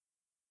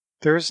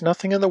 There is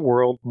nothing in the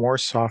world more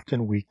soft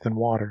and weak than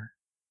water.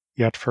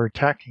 Yet for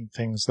attacking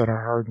things that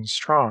are hard and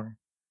strong,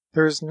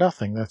 there is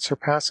nothing that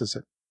surpasses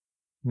it,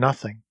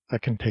 nothing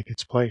that can take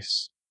its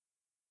place.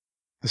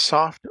 The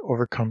soft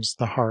overcomes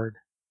the hard,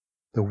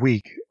 the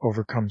weak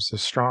overcomes the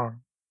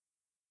strong.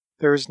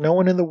 There is no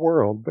one in the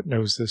world but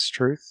knows this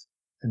truth,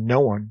 and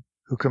no one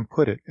who can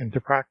put it into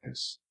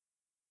practice.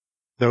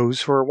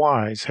 Those who are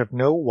wise have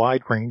no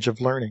wide range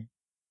of learning.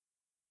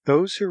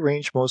 Those who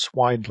range most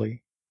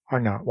widely are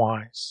not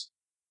wise.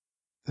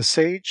 The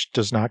sage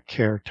does not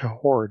care to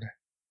hoard.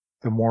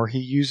 The more he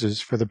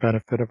uses for the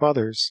benefit of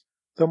others,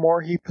 the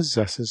more he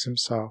possesses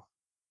himself.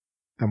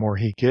 The more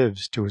he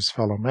gives to his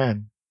fellow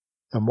men,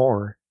 the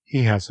more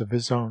he has of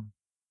his own.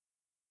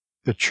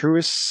 The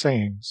truest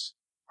sayings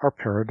are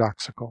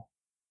paradoxical.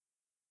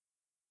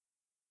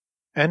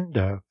 End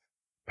of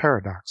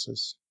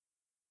Paradoxes.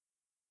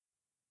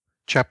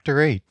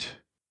 Chapter 8.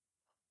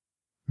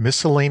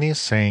 Miscellaneous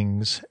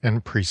Sayings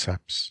and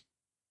Precepts.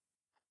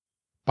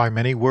 By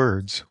many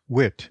words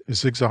wit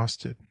is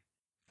exhausted.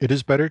 It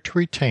is better to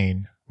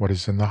retain what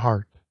is in the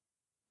heart.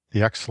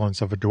 The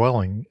excellence of a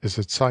dwelling is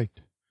its site.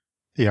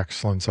 The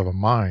excellence of a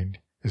mind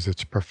is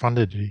its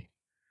profundity.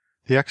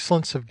 The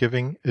excellence of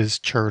giving is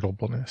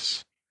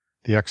charitableness.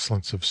 The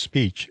excellence of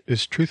speech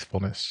is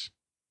truthfulness.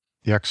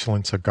 The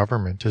excellence of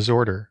government is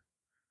order.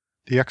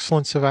 The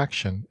excellence of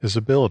action is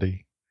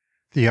ability.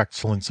 The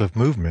excellence of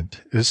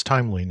movement is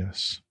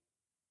timeliness.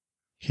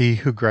 He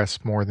who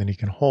grasps more than he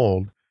can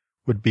hold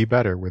would be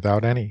better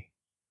without any.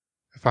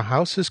 If a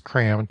house is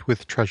crammed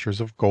with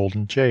treasures of gold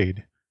and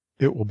jade,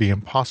 it will be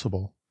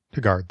impossible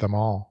to guard them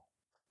all.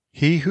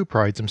 He who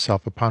prides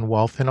himself upon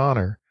wealth and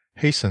honor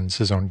hastens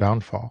his own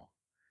downfall.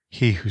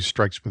 He who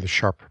strikes with a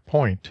sharp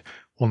point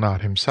will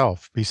not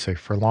himself be safe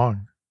for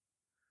long.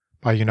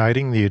 By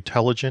uniting the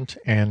intelligent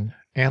and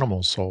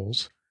animal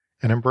souls,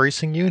 and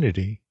embracing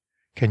unity,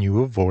 can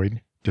you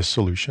avoid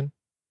dissolution?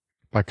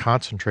 By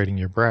concentrating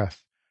your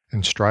breath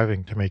and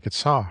striving to make it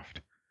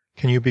soft,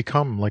 can you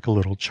become like a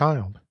little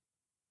child?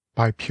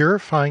 By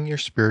purifying your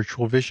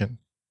spiritual vision,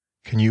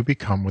 can you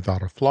become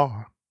without a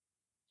flaw?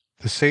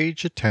 The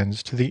sage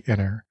attends to the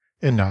inner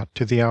and not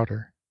to the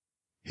outer.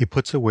 He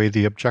puts away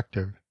the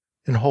objective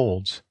and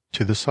holds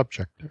to the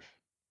subjective.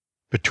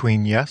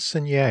 Between yes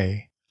and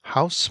yea,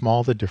 how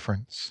small the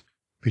difference!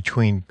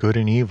 Between good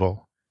and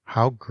evil,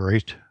 how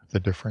great the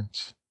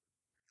difference!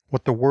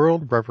 What the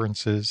world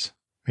reverences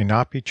may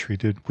not be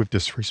treated with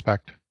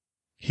disrespect.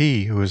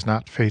 He who has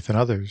not faith in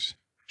others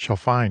shall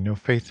find no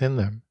faith in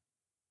them.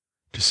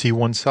 To see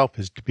oneself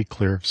is to be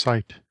clear of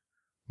sight.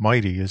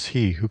 Mighty is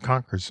he who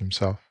conquers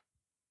himself.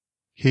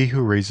 He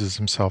who raises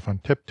himself on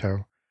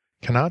tiptoe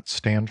cannot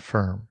stand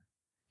firm.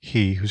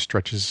 He who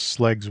stretches his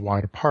legs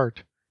wide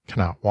apart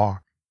cannot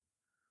walk.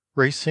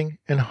 Racing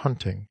and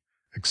hunting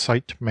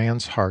excite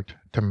man's heart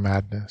to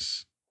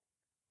madness.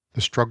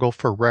 The struggle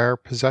for rare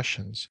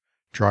possessions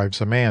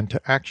drives a man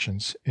to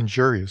actions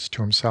injurious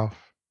to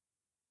himself.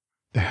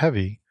 The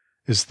heavy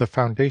is the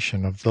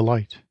foundation of the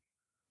light.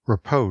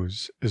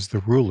 Repose is the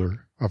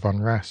ruler of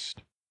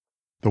unrest.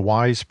 The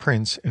wise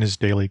prince in his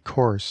daily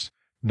course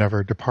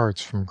never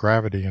departs from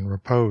gravity and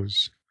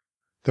repose.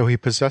 Though he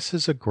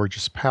possesses a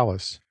gorgeous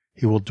palace,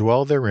 he will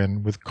dwell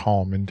therein with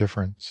calm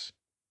indifference.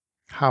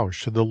 How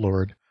should the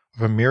lord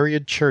of a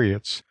myriad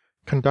chariots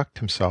conduct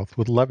himself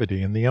with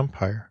levity in the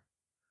empire?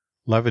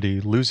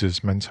 Levity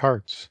loses men's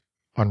hearts.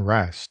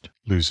 Unrest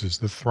loses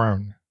the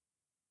throne.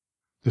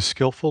 The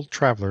skillful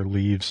traveler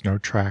leaves no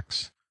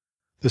tracks.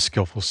 The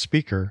skillful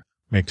speaker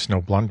makes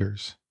no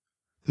blunders.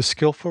 The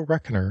skillful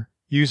reckoner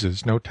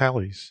uses no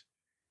tallies.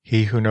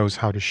 He who knows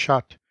how to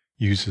shut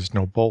uses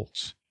no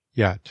bolts,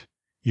 yet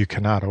you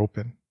cannot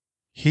open.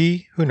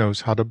 He who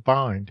knows how to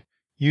bind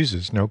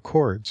uses no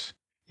cords,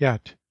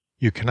 yet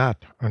you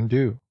cannot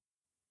undo.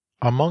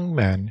 Among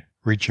men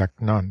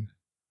reject none.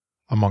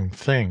 Among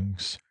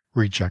things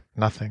reject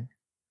nothing.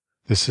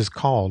 This is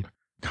called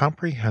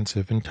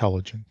comprehensive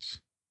intelligence.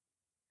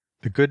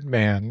 The good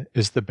man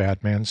is the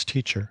bad man's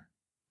teacher.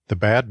 The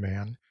bad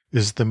man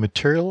is the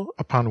material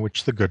upon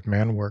which the good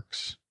man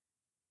works.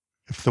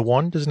 If the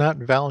one does not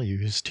value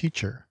his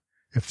teacher,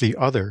 if the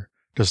other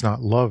does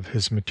not love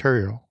his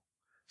material,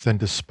 then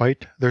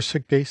despite their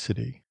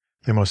sagacity,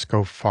 they must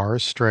go far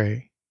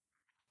astray.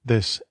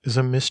 This is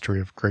a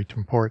mystery of great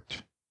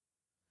import.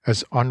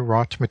 As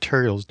unwrought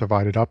materials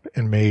divided up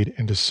and made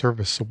into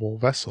serviceable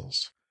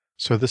vessels,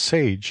 so the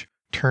sage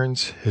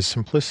turns his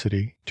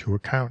simplicity to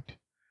account,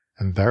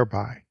 and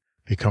thereby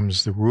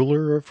becomes the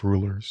ruler of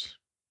rulers.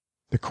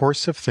 The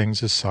course of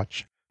things is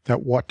such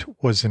that what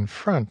was in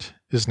front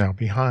is now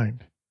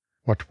behind,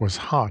 what was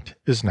hot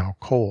is now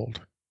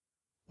cold,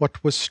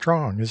 what was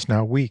strong is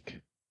now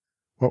weak,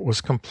 what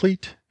was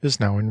complete is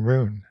now in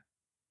ruin.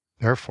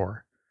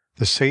 Therefore,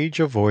 the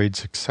sage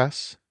avoids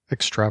excess,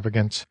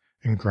 extravagance,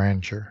 and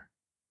grandeur.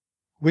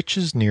 Which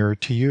is nearer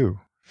to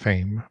you,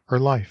 fame or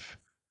life?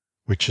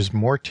 Which is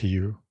more to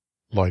you,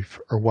 life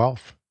or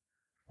wealth?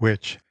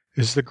 Which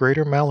is the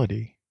greater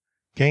malady,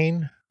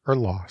 gain or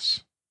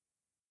loss?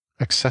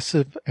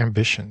 Excessive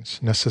ambitions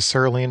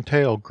necessarily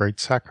entail great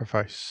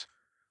sacrifice.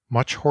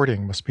 Much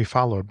hoarding must be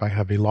followed by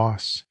heavy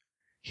loss.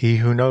 He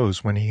who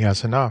knows when he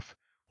has enough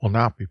will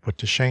not be put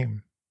to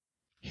shame.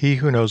 He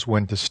who knows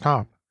when to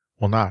stop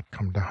will not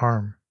come to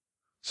harm.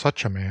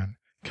 Such a man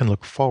can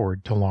look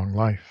forward to long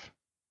life.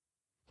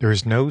 There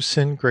is no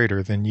sin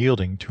greater than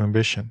yielding to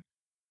ambition,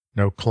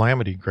 no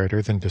calamity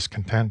greater than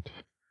discontent,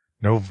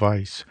 no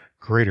vice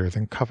greater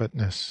than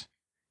covetousness.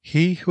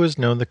 He who has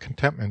known the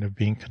contentment of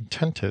being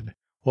contented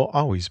will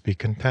always be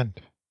content.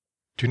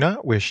 Do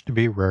not wish to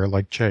be rare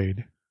like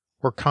jade,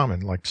 or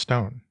common like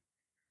stone.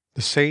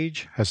 The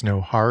sage has no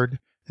hard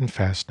and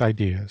fast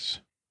ideas,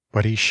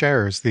 but he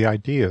shares the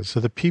ideas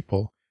of the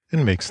people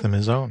and makes them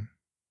his own.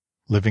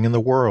 Living in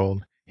the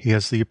world, he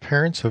has the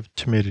appearance of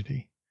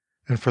timidity,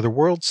 and for the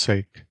world's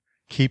sake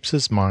keeps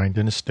his mind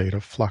in a state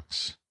of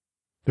flux.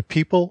 The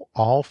people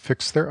all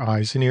fix their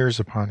eyes and ears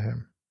upon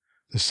him.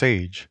 The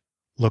sage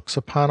looks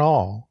upon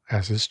all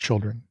as his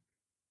children.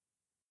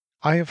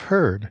 I have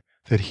heard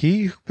that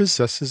he who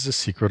possesses the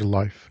secret of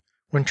life,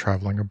 when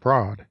traveling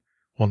abroad,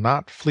 will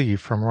not flee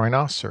from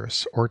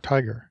rhinoceros or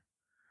tiger.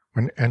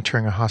 When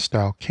entering a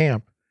hostile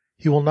camp,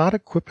 he will not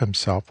equip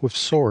himself with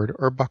sword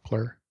or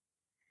buckler.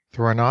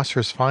 The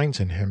rhinoceros finds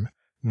in him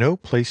no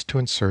place to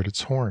insert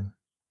its horn.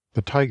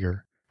 The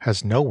tiger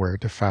has nowhere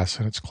to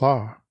fasten its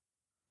claw.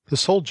 The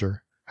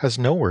soldier has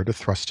nowhere to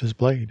thrust his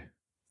blade.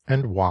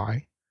 And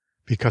why?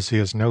 Because he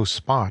has no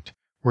spot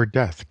where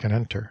death can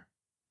enter.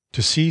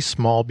 To see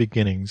small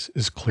beginnings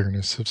is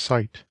clearness of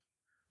sight.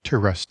 To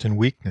rest in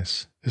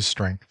weakness is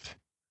strength.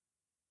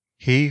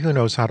 He who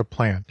knows how to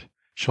plant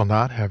shall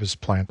not have his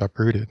plant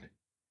uprooted.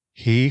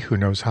 He who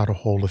knows how to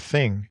hold a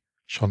thing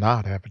shall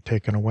not have it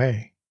taken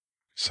away.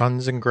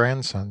 Sons and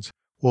grandsons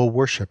will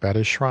worship at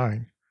his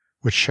shrine,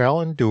 which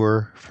shall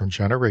endure from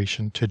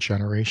generation to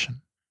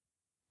generation.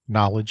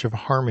 Knowledge of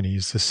harmony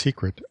is the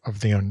secret of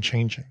the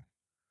unchanging.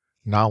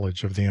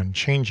 Knowledge of the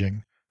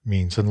unchanging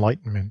means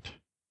enlightenment.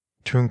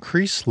 To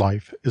increase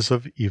life is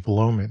of evil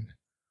omen.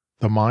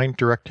 The mind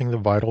directing the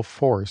vital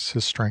force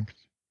is strength.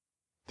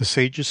 The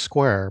sage is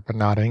square but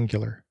not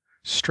angular,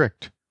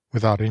 strict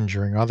without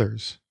injuring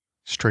others,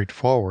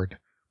 straightforward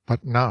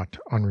but not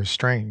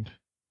unrestrained,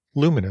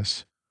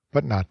 luminous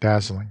but not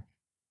dazzling.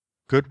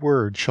 Good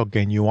words shall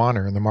gain you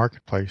honor in the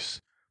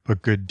marketplace,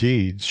 but good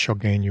deeds shall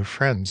gain you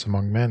friends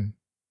among men.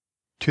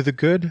 To the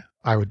good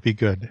I would be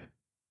good.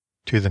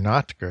 To the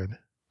not good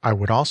I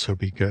would also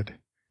be good,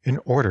 in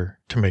order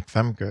to make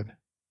them good.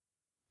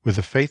 With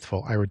the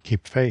faithful I would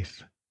keep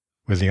faith.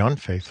 With the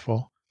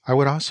unfaithful I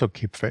would also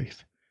keep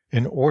faith,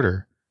 in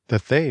order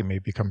that they may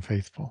become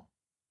faithful.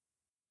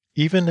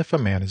 Even if a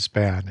man is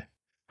bad,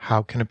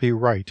 how can it be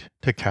right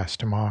to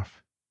cast him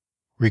off?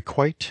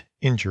 Requite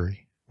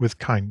injury with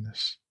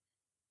kindness.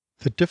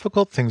 The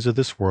difficult things of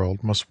this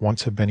world must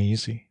once have been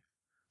easy.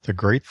 The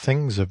great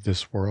things of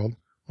this world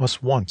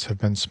must once have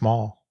been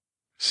small.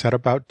 Set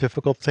about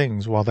difficult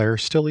things while they are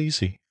still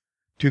easy.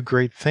 Do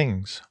great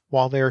things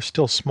while they are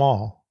still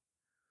small.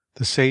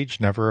 The sage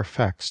never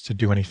affects to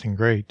do anything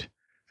great,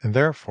 and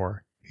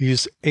therefore he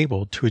is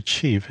able to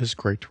achieve his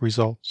great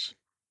results.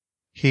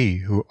 He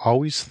who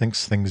always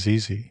thinks things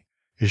easy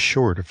is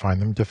sure to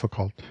find them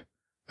difficult.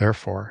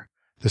 Therefore,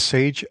 the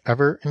sage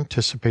ever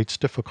anticipates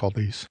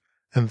difficulties,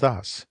 and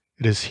thus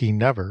it is he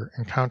never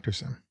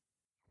encounters them.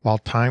 While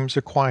times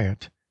are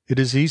quiet, it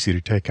is easy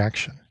to take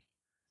action.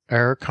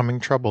 Ere coming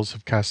troubles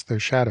have cast their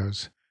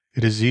shadows,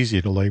 it is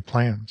easy to lay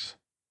plans.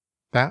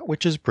 That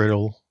which is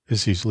brittle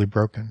is easily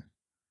broken.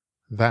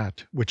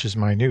 That which is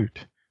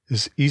minute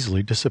is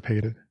easily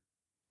dissipated.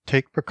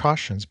 Take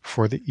precautions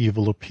before the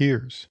evil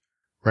appears.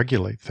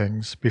 Regulate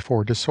things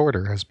before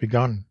disorder has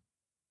begun.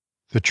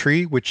 The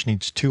tree which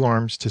needs 2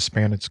 arms to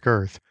span its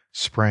girth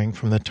sprang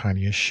from the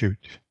tiniest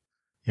shoot.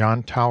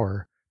 Yon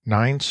tower,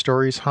 9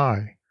 stories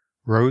high,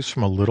 rose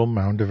from a little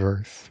mound of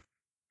earth.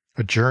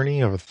 A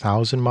journey of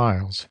 1,000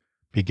 miles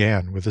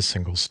began with a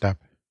single step.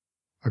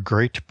 A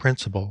great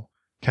principle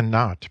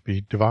cannot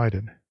be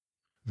divided.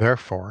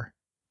 Therefore,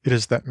 it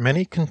is that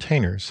many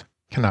containers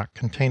cannot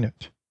contain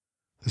it.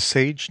 The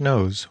sage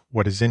knows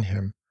what is in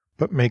him,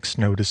 but makes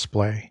no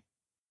display.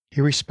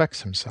 He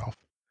respects himself,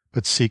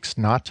 but seeks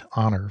not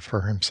honor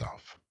for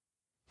himself.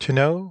 To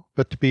know,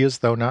 but to be as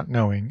though not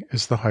knowing,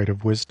 is the height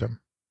of wisdom.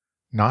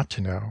 Not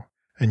to know,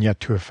 and yet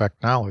to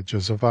affect knowledge,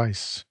 is a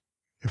vice.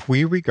 If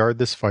we regard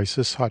this vice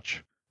as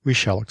such, we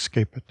shall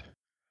escape it.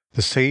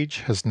 The sage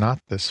has not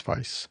this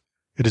vice.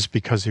 It is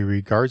because he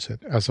regards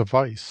it as a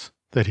vice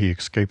that he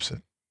escapes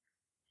it.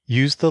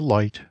 Use the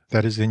light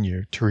that is in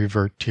you to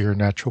revert to your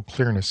natural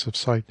clearness of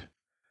sight.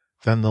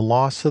 Then the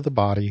loss of the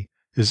body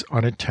is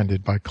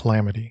unattended by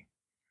calamity.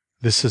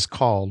 This is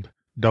called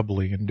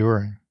doubly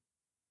enduring.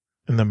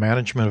 In the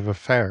management of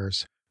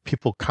affairs,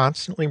 people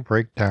constantly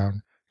break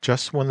down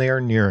just when they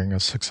are nearing a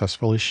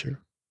successful issue.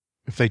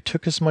 If they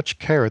took as much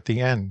care at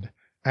the end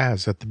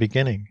as at the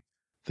beginning,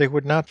 they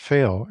would not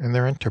fail in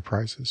their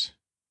enterprises.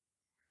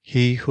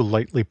 He who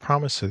lightly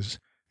promises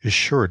is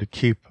sure to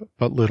keep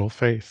but little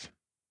faith.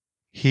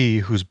 He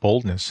whose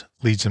boldness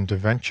leads him to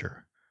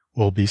venture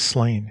will be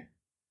slain.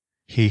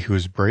 He who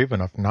is brave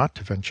enough not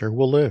to venture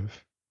will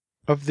live.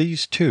 Of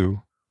these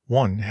two,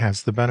 one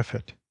has the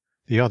benefit,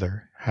 the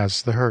other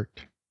has the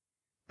hurt.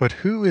 But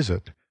who is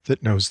it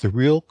that knows the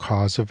real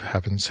cause of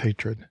heaven's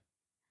hatred?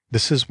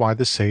 This is why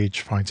the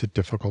sage finds it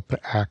difficult to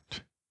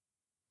act.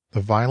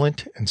 The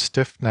violent and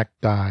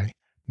stiff-necked die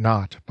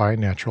not by a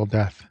natural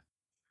death.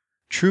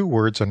 True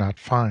words are not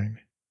fine.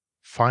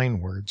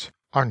 Fine words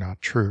are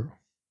not true.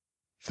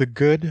 The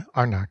good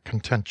are not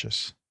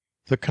contentious.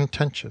 The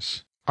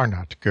contentious are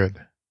not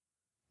good.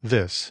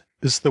 This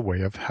is the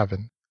way of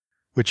heaven,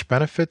 which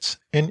benefits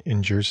and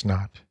injures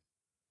not.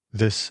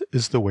 This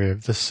is the way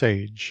of the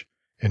sage,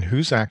 in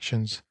whose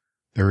actions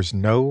there is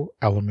no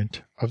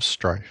element of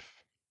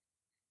strife.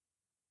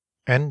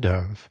 End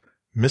of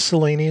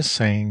Miscellaneous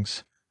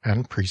Sayings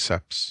and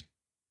Precepts.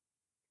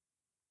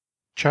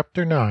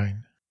 Chapter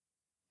 9.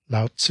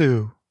 Lao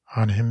Tzu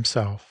on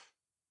Himself.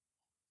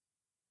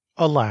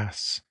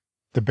 Alas!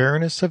 The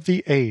barrenness of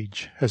the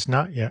age has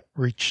not yet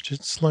reached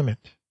its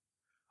limit.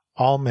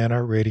 All men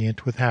are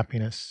radiant with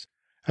happiness,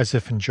 as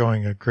if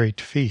enjoying a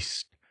great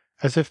feast,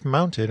 as if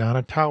mounted on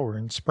a tower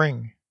in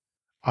spring.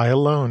 I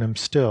alone am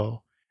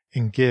still,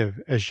 and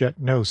give as yet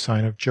no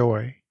sign of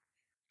joy.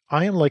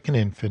 I am like an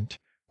infant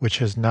which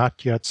has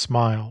not yet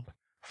smiled.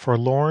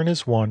 Forlorn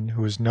is one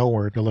who has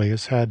nowhere to lay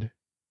his head.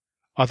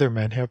 Other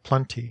men have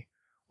plenty,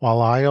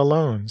 while I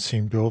alone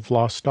seem to have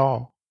lost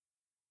all.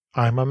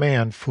 I am a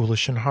man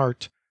foolish in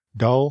heart,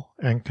 dull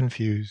and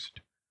confused.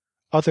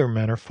 Other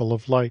men are full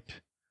of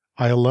light.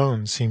 I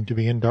alone seem to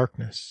be in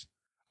darkness.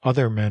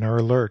 Other men are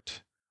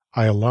alert.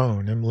 I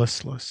alone am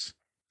listless.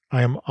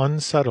 I am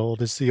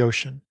unsettled as the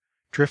ocean,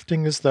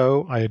 drifting as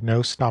though I had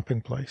no stopping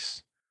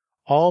place.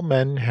 All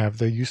men have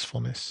their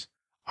usefulness.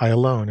 I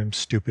alone am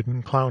stupid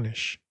and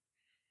clownish.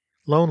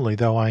 Lonely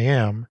though I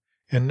am,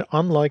 and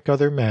unlike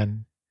other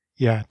men,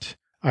 yet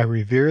I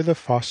revere the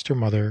foster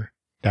mother,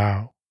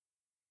 Tao.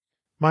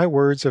 My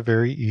words are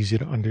very easy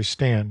to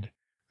understand,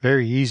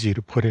 very easy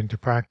to put into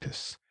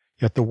practice,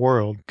 yet the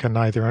world can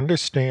neither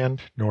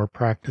understand nor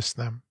practice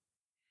them.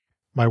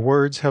 My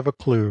words have a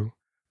clue,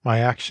 my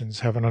actions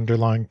have an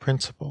underlying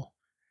principle.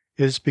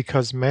 It is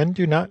because men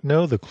do not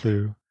know the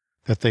clue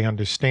that they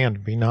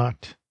understand me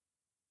not.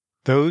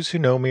 Those who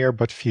know me are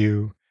but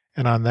few,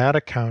 and on that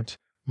account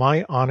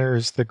my honor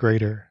is the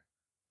greater.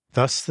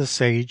 Thus the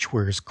sage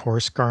wears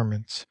coarse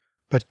garments,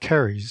 but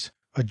carries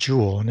a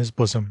jewel in his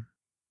bosom.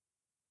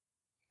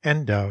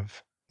 End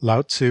of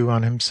Lao Tzu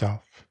on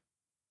Himself.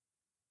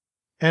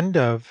 End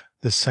of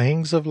The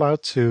Sayings of Lao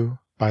Tzu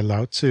by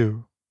Lao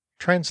Tzu,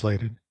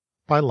 translated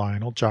by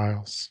Lionel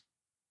Giles.